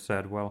 you could have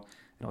said, well,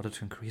 in order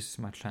to increase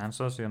my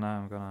chances,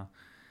 I'm gonna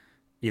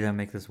either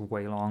make this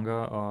way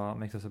longer or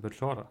make this a bit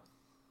shorter.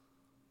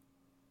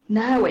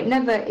 No, it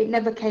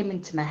never came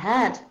into my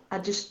head. I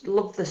just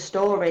love the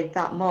story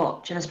that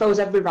much, and I suppose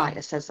every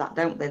writer says that,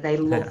 don't they? They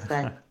love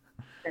their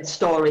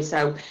story,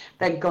 so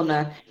they're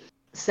gonna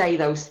say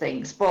those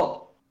things.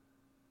 But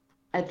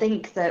I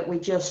think that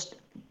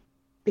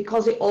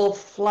because it all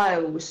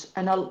flows,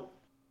 and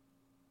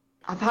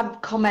I've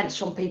had comments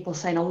from people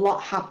saying a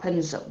lot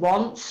happens at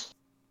once,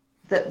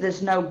 that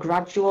there's no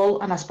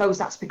gradual, and I suppose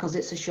that's because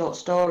it's a short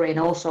story, and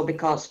also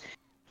because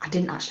I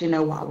didn't actually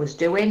know what I was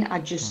doing. I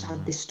just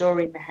had this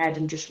story in my head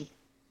and just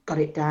got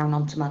it down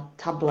onto my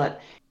tablet.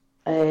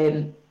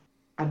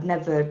 I'd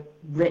never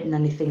written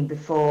anything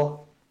before,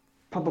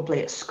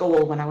 probably at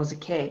school when I was a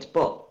kid,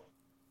 but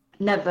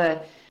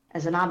never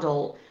as an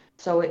adult.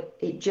 So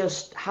it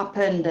just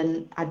happened,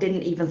 and I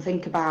didn't even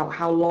think about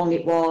how long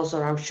it was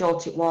or how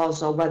short it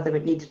was or whether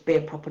it needed to be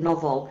a proper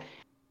novel.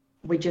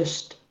 I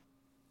just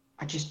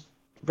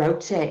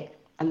wrote it,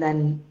 and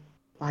then,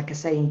 like I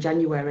say, in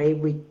January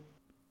we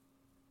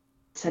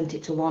sent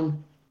it to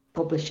one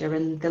publisher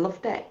and they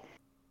loved it.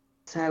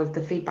 So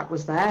the feedback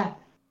was there.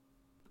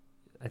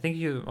 I think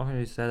you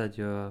already said that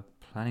you're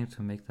planning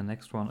to make the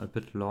next one a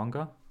bit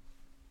longer.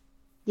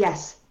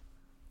 Yes.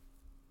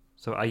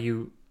 So are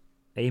you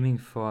aiming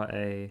for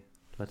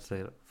let's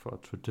say, for a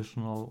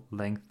traditional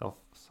length of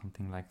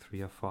something like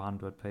 300 or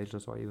 400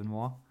 pages or even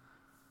more?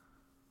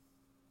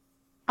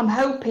 I'm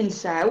hoping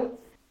so.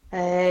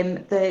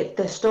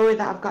 The story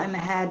that I've got in my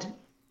head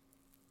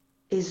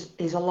is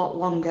a lot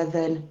longer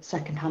than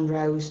Secondhand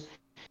Rose,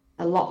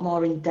 a lot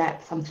more in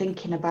depth. I'm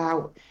thinking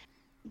about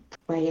the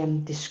way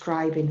I'm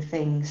describing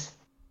things,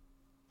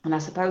 and I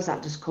suppose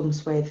that just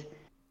comes with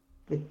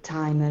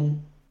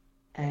time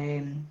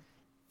and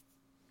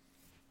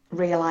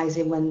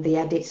realising when the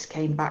edits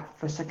came back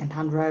for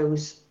Secondhand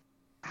Rose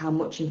how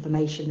much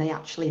information they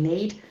actually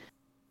need,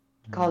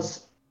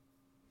 because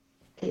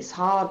it's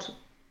hard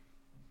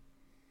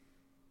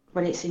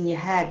when it's in your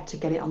head to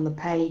get it on the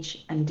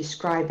page and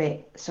describe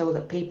it so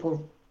that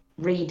people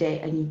read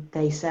it and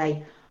they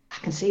say, I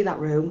can see that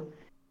room.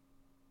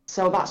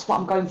 So that's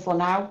what I'm going for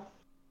now.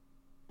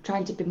 I'm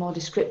trying to be more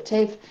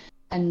descriptive,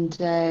 and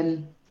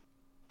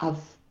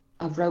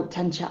I've wrote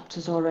 10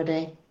 chapters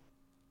already,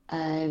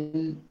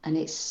 and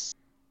I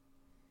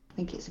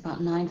think it's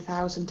about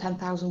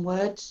 10,000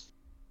 words.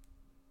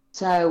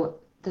 So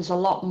there's a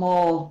lot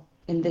more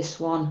in this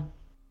one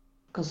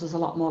because there's a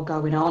lot more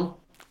going on.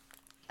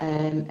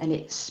 And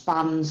it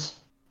spans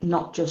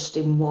not just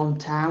in one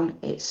town,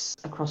 it's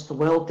across the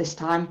world this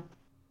time.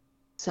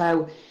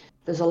 So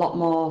there's a lot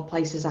more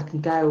places I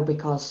can go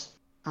because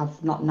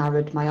I've not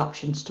narrowed my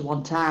options to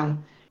one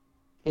town.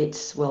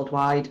 It's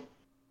worldwide,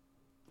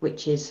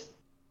 which is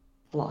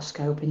a lot of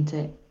scope, isn't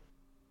it?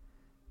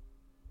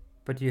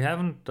 But you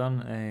haven't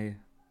done a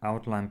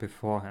outline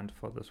beforehand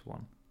for this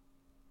one.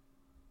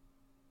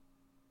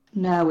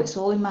 No, it's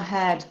all in my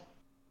head,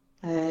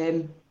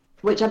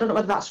 which I don't know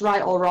whether that's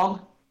right or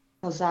wrong,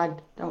 because I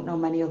don't know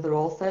many other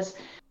authors.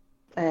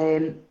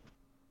 But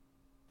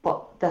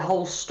the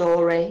whole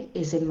story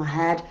is in my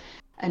head,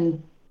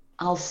 and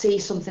I'll see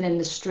something in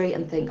the street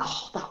and think,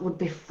 oh, that would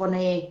be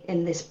funny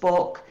in this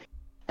book.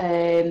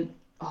 Oh,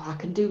 I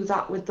can do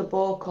that with the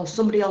book. Or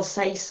somebody will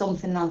say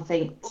something and I'll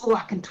think, oh,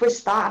 I can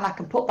twist that and I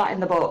can put that in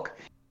the book.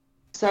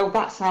 So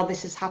that's how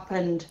this has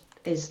happened,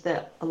 is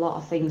that a lot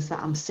of things that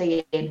I'm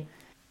seeing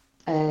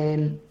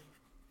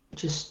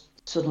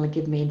just suddenly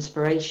give me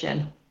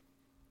inspiration.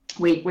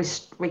 We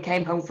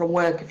came home from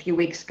work a few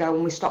weeks ago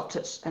and we stopped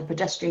at a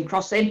pedestrian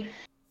crossing,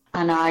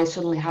 and I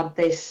suddenly had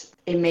this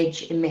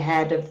image in my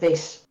head of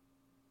this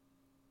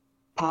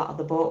part of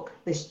the book,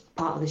 this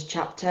part of this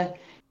chapter,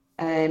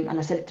 and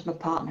I said it to my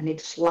partner and he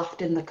just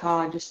laughed in the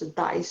car and just said,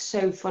 that is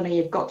so funny,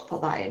 you've got to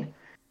put that in.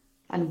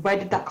 And where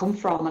did that come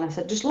from? And I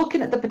said, just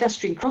looking at the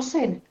pedestrian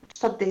crossing, I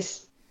just had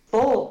this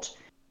thought.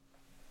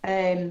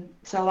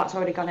 So that's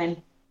already gone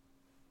in.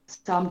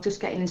 So I'm just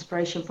getting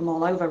inspiration from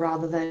all over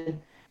rather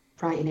than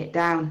writing it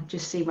down,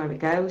 just see where it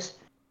goes.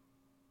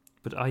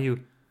 But are you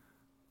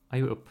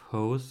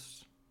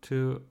opposed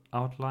to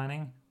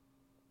outlining?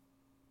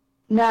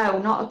 No,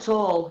 not at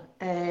all.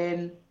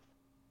 I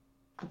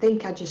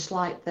think I just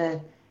like the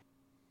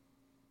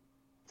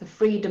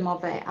freedom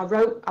of it.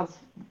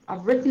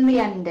 I've written the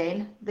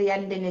ending. The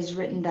ending is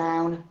written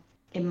down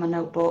in my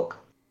notebook.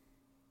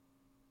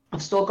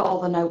 I've still got all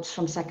the notes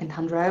from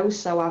Secondhand Rose,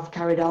 so I've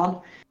carried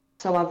on.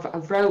 So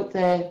I've wrote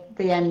the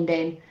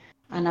ending,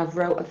 and I've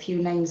wrote a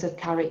few names of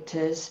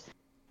characters,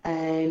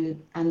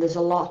 and there's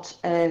a lot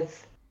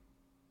of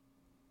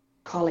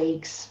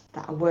colleagues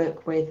that I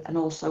work with and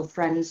also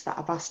friends that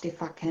I've asked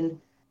if I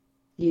can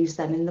use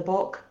them in the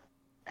book.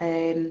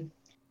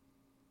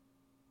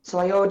 So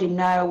I already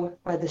know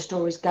where the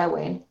story's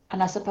going,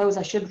 and I suppose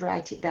I should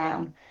write it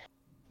down,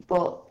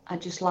 but I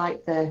just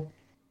like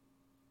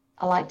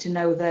I like to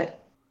know that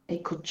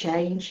it could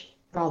change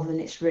rather than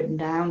it's written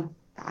down,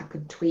 that I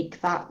could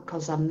tweak that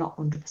because I'm not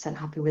 100%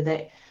 happy with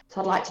it.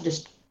 So I'd like to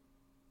just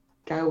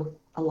go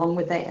along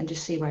with it and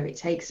just see where it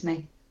takes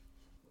me.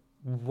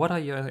 What are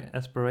your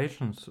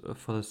aspirations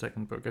for the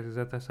second book? As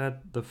I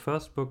said, the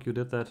first book you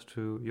wrote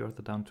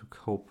that down to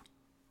cope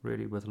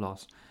really with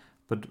loss.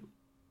 But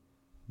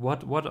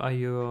what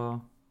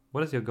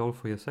is your goal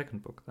for your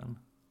second book then?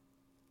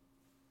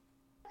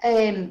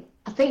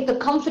 I think the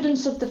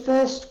confidence of the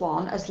first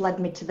one has led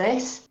me to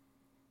this,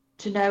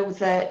 to know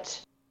that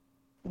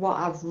what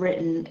I've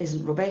written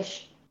isn't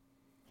rubbish,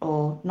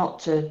 or not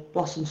to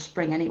Blossom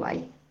Spring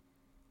anyway.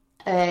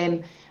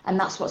 And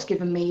that's what's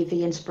given me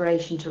the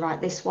inspiration to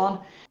write this one.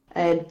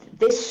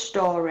 This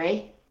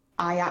story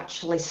I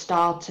actually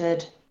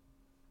started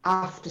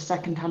after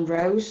Secondhand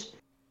Rose,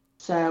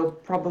 so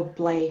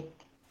probably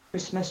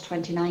Christmas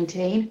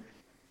 2019,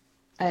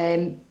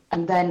 and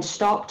then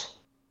stopped,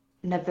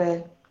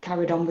 never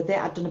carried on with it.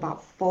 I'd done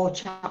about 4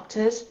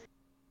 chapters,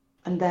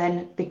 and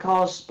then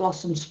because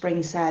Blossom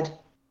Spring said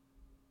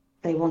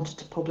they wanted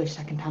to publish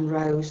Secondhand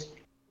Rose,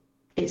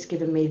 it's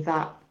given me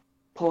that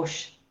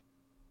push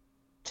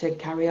to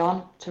carry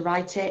on, to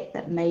write it,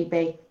 that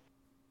maybe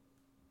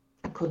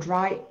I could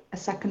write a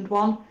second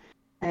one,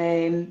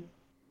 and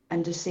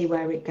just see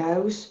where it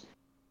goes.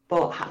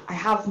 But I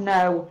have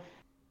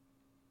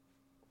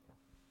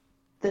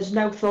there's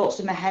no thoughts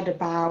in my head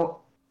about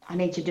I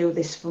need to do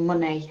this for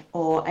money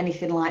or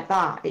anything like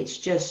that. It's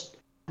just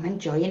I'm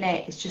enjoying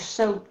it. It's just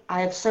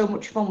I have so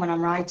much fun when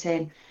I'm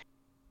writing,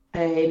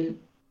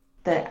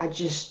 that I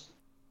just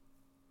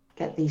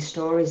get these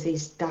stories,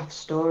 these daft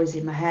stories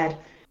in my head.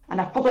 And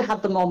I've probably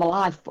had them all my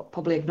life, but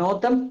probably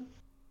ignored them.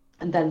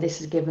 And then this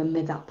has given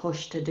me that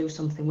push to do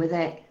something with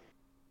it.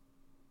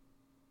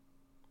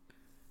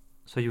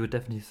 So you would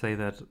definitely say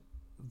that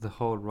the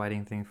whole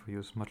writing thing for you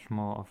is much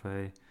more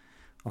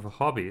of a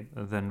hobby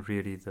than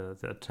really the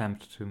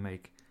attempt to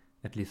make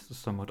at least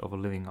somewhat of a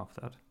living off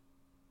that.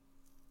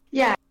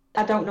 Yeah,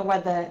 I don't know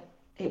whether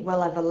it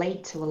will ever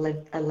lead to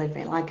a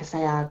living. Like I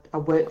say, I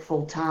work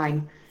full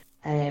time,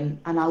 and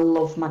I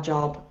love my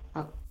job.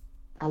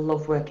 I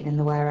love working in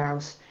the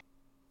warehouse.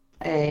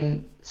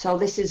 So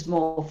this is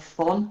more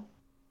fun,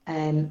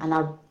 and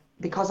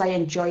because I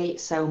enjoy it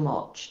so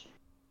much,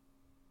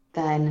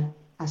 then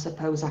I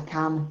suppose I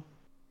can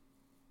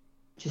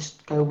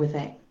just go with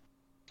it,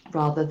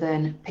 rather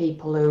than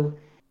people who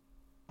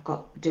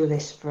do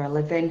this for a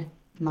living.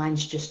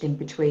 Mine's just in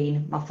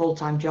between my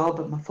full-time job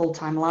and my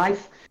full-time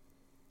life,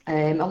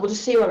 and we'll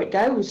just see where it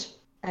goes.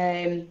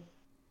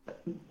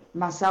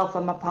 Myself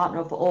and my partner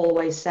have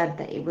always said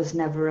that it was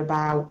never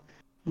about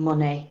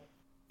money.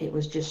 It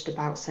was just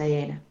about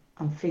saying,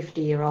 I'm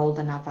 50-year-old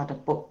and I've had a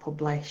book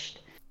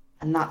published,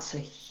 and that's a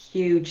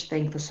huge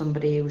thing for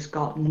somebody who's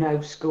got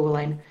no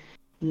schooling,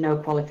 no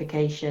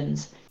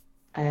qualifications,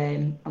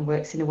 and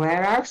works in a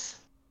warehouse.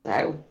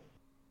 So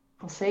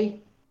I'll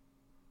see.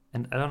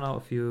 And I don't know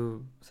if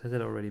you said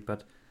it already,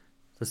 but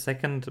the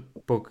second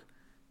book,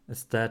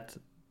 is that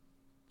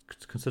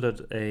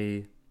considered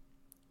a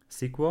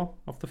sequel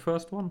of the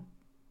first one?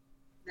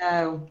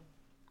 No.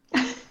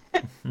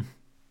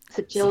 It's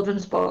a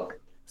children's book.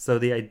 So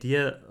the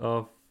idea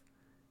of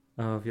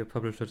your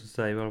publisher to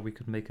say, well, we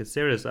could make a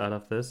series out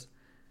of this,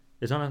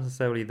 is not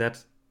necessarily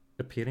that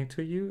appealing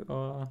to you,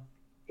 or?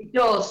 It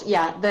does,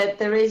 yeah.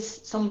 There is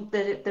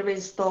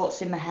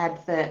thoughts in my head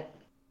that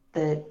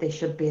there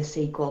should be a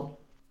sequel.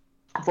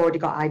 I've already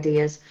got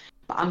ideas,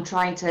 but I'm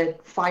trying to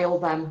file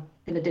them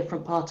in a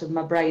different part of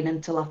my brain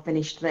until I've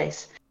finished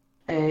this.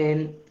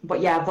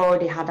 But yeah, I've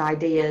already had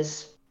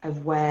ideas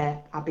of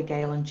where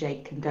Abigail and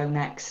Jake can go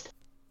next.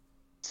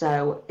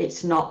 So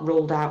it's not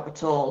ruled out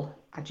at all.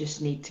 I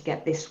just need to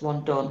get this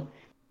one done,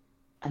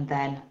 and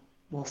then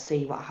we'll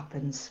see what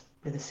happens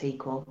with the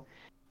sequel.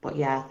 But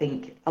yeah, I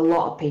think a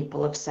lot of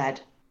people have said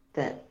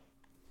that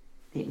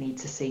it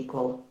needs a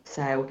sequel.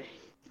 So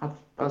I've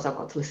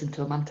got to listen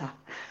to Amanta.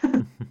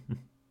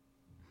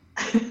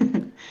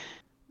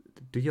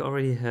 Do you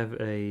already have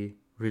a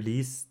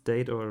release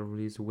date or a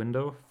release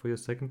window for your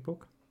second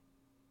book?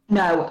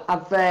 No,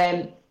 I've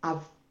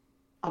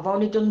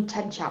only done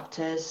 10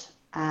 chapters,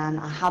 and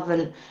I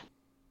haven't.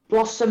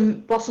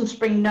 Blossom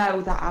Spring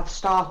know that I've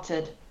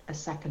started a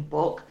second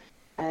book,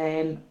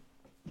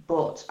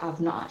 but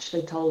I've not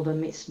actually told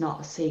them it's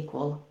not a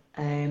sequel.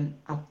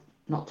 I've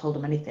not told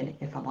them anything,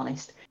 if I'm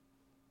honest.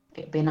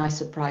 It'd be a nice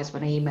surprise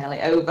when I email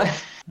it over,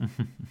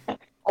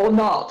 or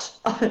not.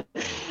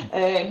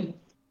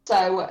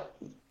 So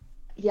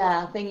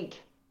yeah, I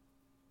think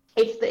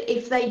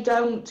if they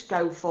don't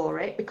go for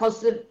it,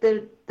 because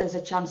there's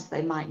a chance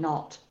they might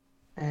not.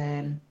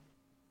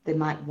 They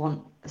might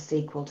want a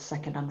sequel to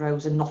Secondhand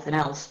Rose and nothing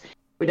else.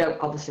 We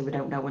don't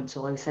know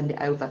until we send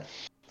it over.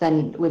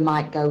 Then we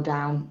might go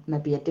down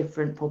maybe a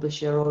different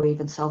publisher or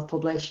even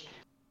self-publish,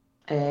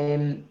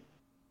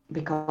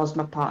 because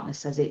my partner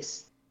says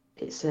it's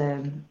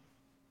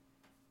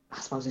I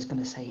suppose he's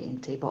going to say it,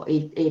 isn't he? But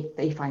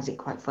he finds it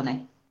quite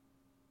funny,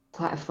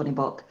 quite a funny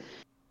book.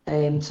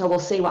 So we'll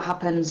see what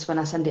happens when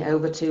I send it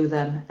over to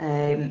them,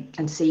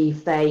 and see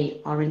if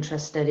they are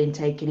interested in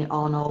taking it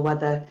on or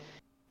whether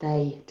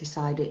they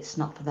decide it's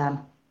not for them.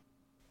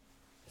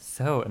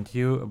 So, and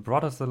you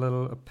brought us a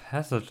little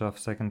passage of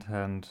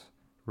Secondhand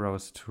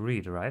Rose to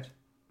read, right?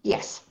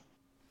 Yes.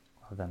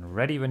 Well, then,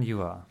 ready when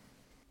you are.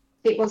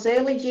 It was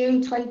early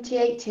June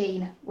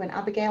 2018 when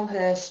Abigail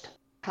Hurst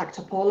packed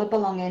up all her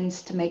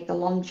belongings to make the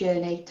long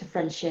journey to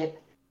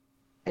Friendship,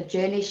 a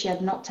journey she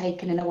had not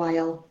taken in a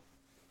while.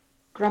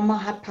 Grandma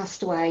had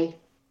passed away,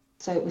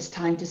 so it was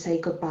time to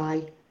say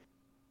goodbye.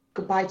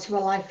 Goodbye to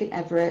her life in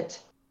Everett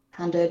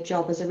and her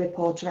job as a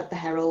reporter at the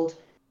Herald,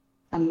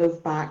 and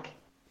move back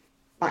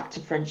to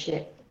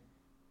Friendship,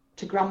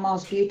 to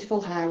Grandma's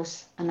beautiful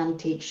house and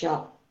antique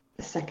shop,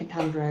 the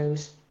Secondhand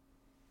Rose.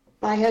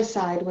 By her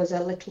side was her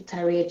little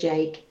terrier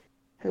Jake,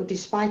 who,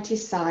 despite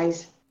his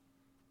size,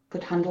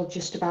 could handle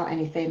just about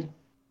anything.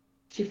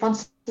 She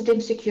fastened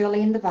him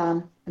securely in the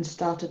van and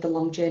started the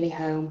long journey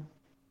home.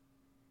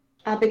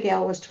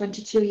 Abigail was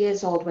 22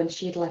 years old when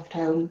she had left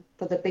home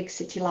for the big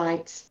city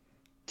lights,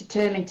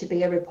 determined to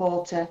be a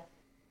reporter.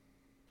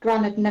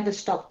 Gran had never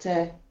stopped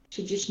her.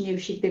 She just knew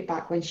she'd be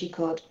back when she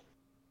could.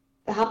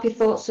 The happy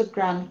thoughts of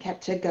Gran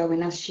kept her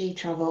going as she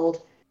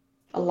travelled,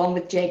 along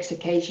with Jake's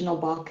occasional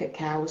bark at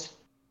cows.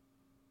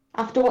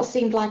 After what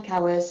seemed like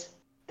hours,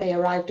 they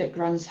arrived at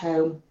Gran's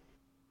home.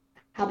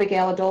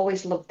 Abigail had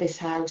always loved this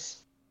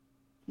house.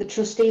 The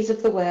trustees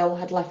of the will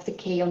had left the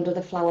key under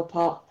the flower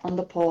pot on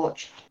the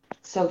porch,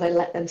 so they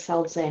let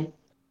themselves in.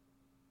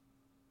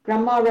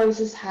 Grandma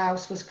Rose's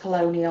house was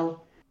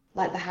colonial,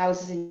 like the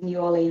houses in New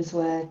Orleans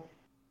were.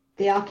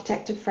 The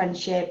architect of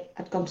Friendship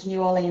had gone to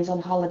New Orleans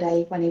on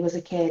holiday when he was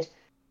a kid,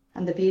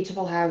 and the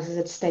beautiful houses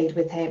had stayed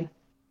with him.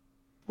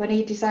 When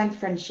he designed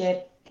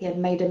Friendship, he had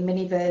made a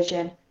mini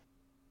version.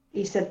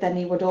 He said then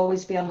he would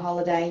always be on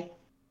holiday.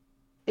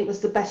 It was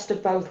the best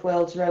of both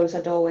worlds, Rose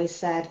had always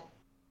said.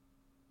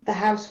 The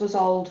house was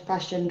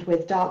old-fashioned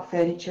with dark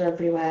furniture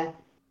everywhere.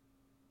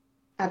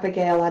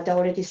 Abigail had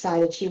already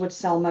decided she would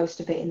sell most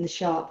of it in the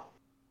shop.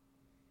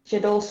 She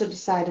had also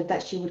decided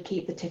that she would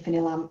keep the Tiffany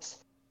lamps.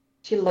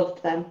 She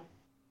loved them,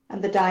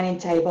 and the dining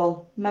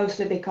table,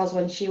 mostly because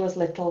when she was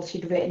little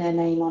she'd written her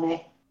name on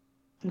it,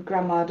 and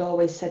Grandma had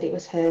always said it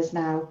was hers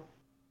now.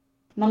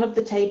 None of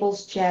the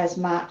table's chairs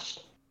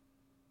matched,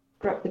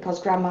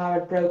 because Grandma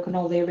had broken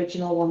all the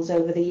original ones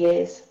over the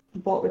years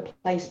and bought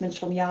replacements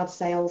from yard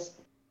sales.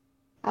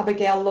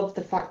 Abigail loved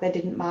the fact they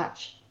didn't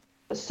match,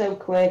 but so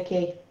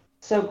quirky,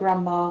 so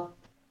Grandma.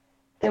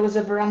 There was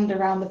a veranda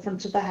round the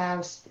front of the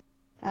house,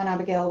 and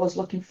Abigail was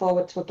looking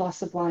forward to a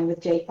glass of wine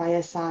with Jake by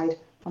her side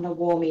on a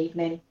warm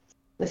evening,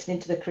 listening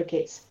to the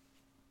crickets.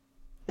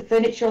 The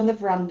furniture on the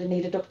veranda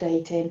needed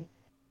updating.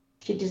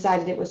 She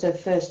decided it was her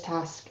first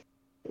task.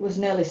 It was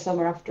nearly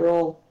summer after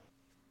all.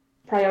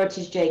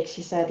 Priorities, Jake,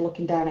 she said,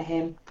 looking down at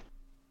him.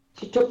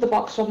 She took the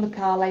box from the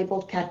car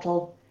labelled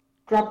kettle,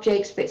 grabbed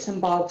Jake's bits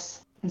and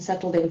bobs, and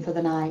settled in for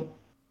the night.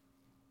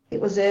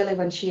 It was early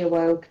when she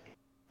awoke.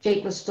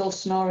 Jake was still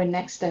snoring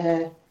next to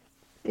her.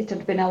 It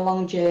had been a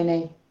long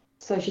journey,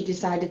 so she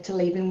decided to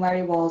leave him where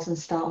he was and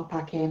start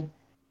unpacking.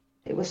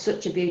 It was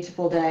such a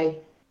beautiful day.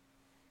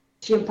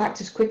 She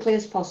unpacked as quickly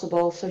as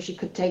possible so she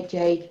could take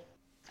Jake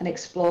and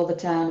explore the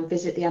town and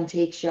visit the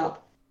antique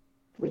shop,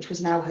 which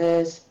was now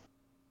hers,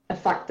 a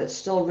fact that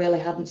still really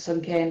hadn't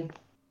sunk in.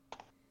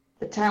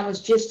 The town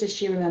was just as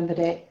she remembered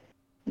it.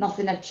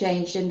 Nothing had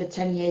changed in the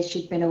 10 years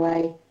she'd been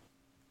away.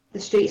 The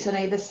streets on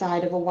either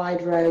side of a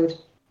wide road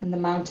and the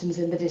mountains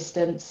in the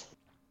distance.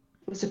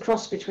 It was a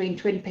cross between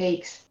Twin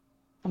Peaks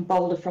and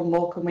Boulder from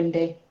Morecambe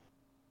Windy.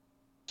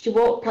 She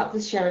walked past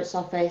the sheriff's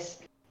office,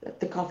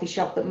 the coffee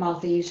shop that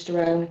Martha used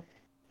to own,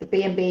 the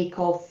B&B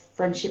called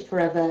Friendship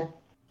Forever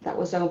that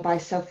was owned by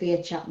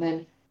Sophia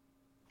Chapman,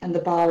 and the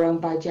bar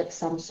owned by Jeff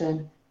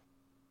Sampson.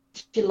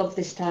 She loved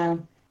this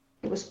town.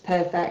 It was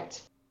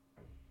perfect.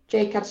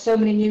 Jake had so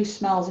many new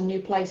smells and new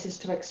places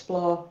to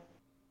explore.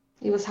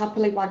 He was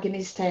happily wagging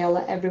his tail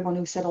at everyone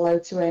who said hello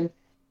to him.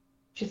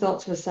 She thought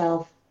to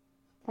herself,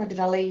 why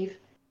did I leave?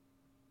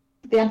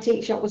 The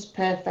antique shop was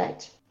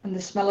perfect, and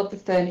the smell of the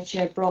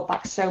furniture brought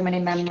back so many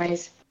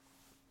memories.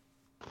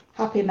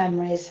 Happy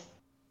memories,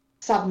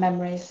 sad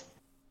memories.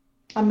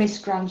 I miss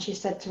Gran, she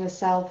said to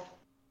herself.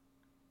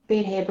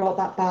 Being here brought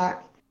that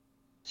back.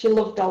 She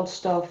loved old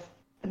stuff,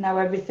 and now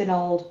everything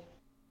old.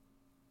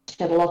 She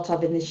had a lot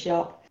of in this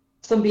shop.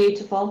 Some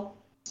beautiful,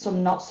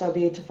 some not so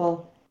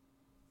beautiful.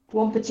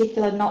 One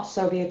particular not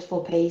so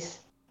beautiful piece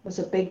was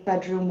a big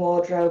bedroom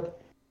wardrobe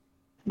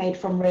made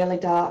from really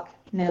dark,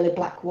 nearly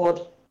black wood.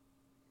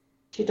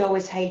 She'd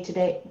always hated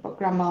it, but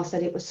Grandma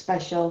said it was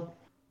special.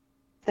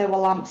 There were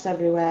lamps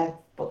everywhere,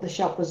 but the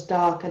shop was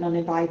dark and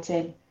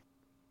uninviting.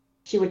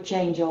 She would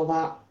change all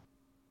that.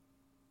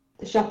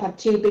 The shop had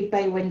 2 big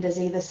bay windows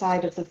either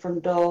side of the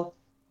front door,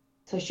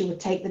 so she would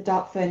take the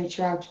dark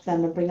furniture out of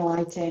them and bring a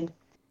light in.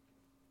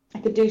 I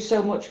could do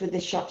so much with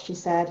this shop, she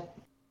said.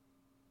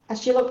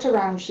 As she looked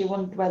around, she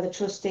wondered where the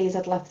trustees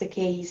had left the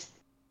keys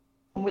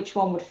and which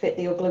one would fit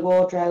the ugly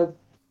wardrobe.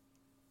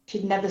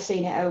 She'd never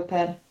seen it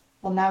open.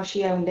 Well, now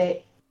she owned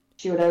it,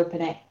 she would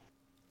open it.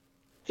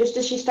 Just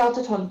as she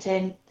started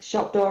hunting, the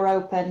shop door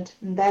opened,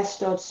 and there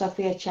stood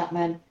Sophia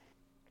Chapman.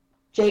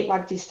 Jake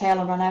wagged his tail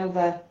and ran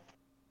over.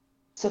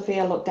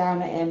 Sophia looked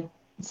down at him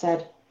and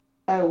said,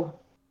 "Oh."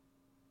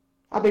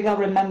 Abigail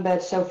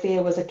remembered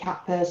Sophia was a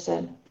cat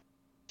person.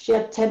 She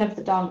had 10 of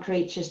the darn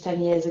creatures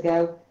 10 years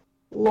ago.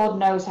 Lord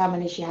knows how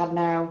many she had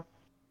now.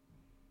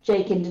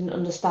 Jake didn't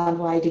understand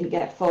why he didn't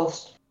get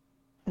fussed.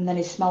 And then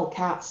he smelled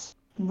cats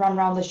and ran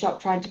round the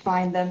shop trying to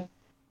find them.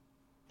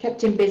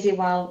 Kept him busy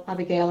while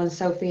Abigail and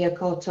Sophia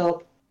caught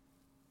up.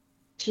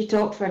 She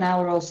talked for an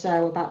hour or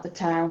so about the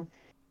town,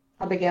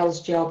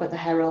 Abigail's job at the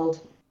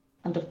Herald,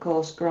 and of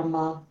course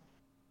Grandma.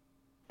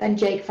 Then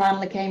Jake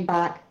finally came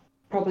back,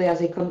 probably as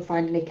he couldn't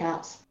find any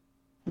cats,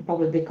 and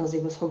probably because he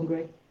was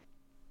hungry.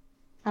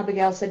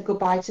 Abigail said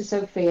goodbye to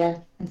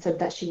Sophia and said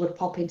that she would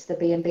pop into the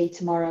B&B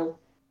tomorrow,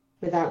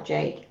 without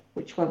Jake,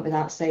 which went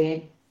without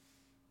saying.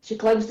 She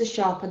closed the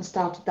shop and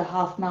started the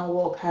half-mile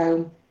walk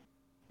home.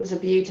 It was a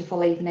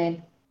beautiful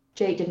evening.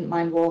 Jake didn't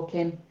mind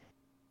walking.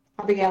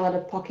 Abigail had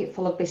a pocket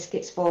full of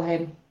biscuits for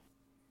him.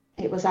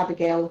 It was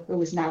Abigail who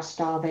was now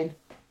starving.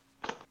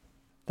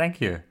 Thank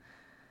you.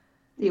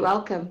 You're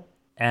welcome.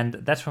 And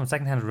that's from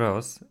Secondhand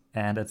Rose,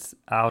 and it's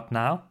out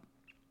now?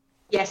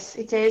 Yes,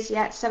 it is.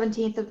 Yeah,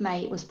 17th of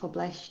May it was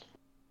published.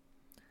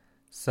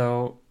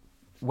 So,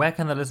 where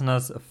can the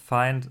listeners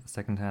find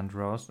Secondhand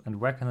Rose, and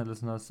where can the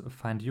listeners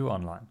find you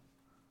online?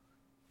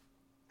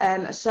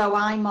 So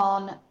I'm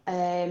on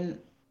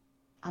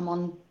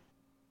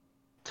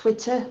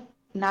Twitter,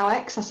 now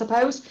X, I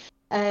suppose.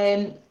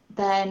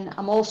 Then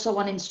I'm also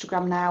on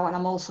Instagram now, and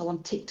I'm also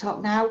on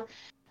TikTok now.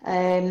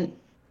 And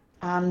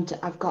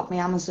I've got my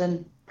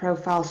Amazon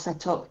profile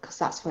set up because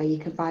that's where you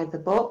can buy the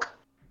book.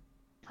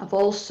 I've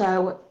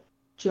also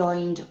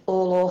joined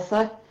All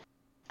Author,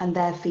 and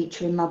they're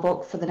featuring my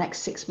book for the next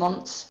 6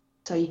 months,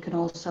 so you can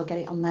also get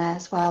it on there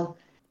as well.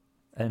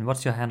 And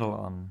what's your handle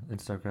on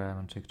Instagram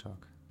and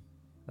TikTok?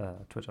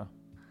 Twitter?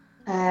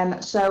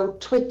 So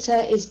Twitter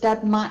is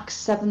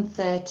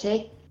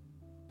debmax730,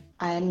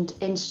 and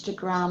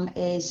Instagram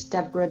is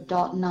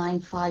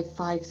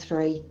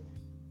deborah.9553,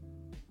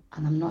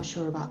 and I'm not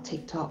sure about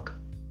TikTok.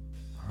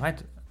 All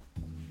right.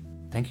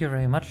 Thank you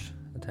very much,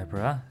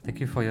 Deborah.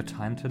 Thank you for your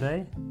time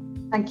today.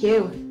 Thank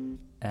you.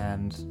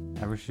 And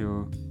I wish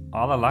you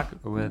all the luck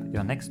with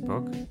your next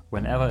book,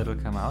 whenever it'll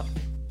come out.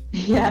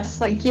 Yes,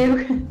 thank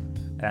you.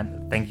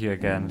 And thank you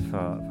again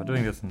for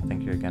doing this, and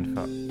thank you again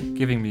for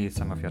giving me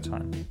some of your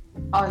time.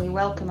 Oh, you're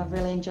welcome. I've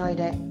really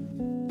enjoyed it.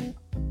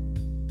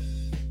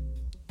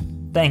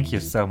 Thank you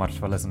so much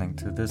for listening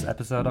to this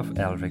episode of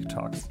Elric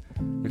Talks.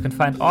 You can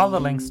find all the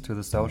links to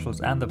the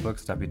socials and the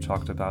books that we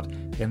talked about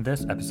in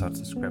this episode's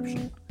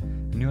description.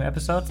 New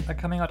episodes are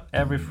coming out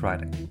every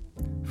Friday.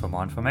 For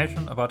more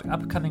information about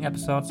upcoming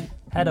episodes,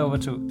 head over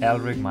to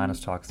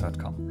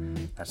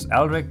elric-talks.com. That's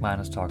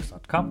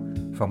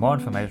elric-talks.com for more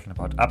information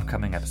about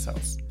upcoming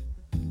episodes.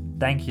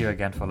 Thank you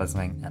again for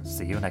listening, and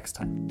see you next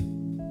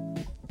time.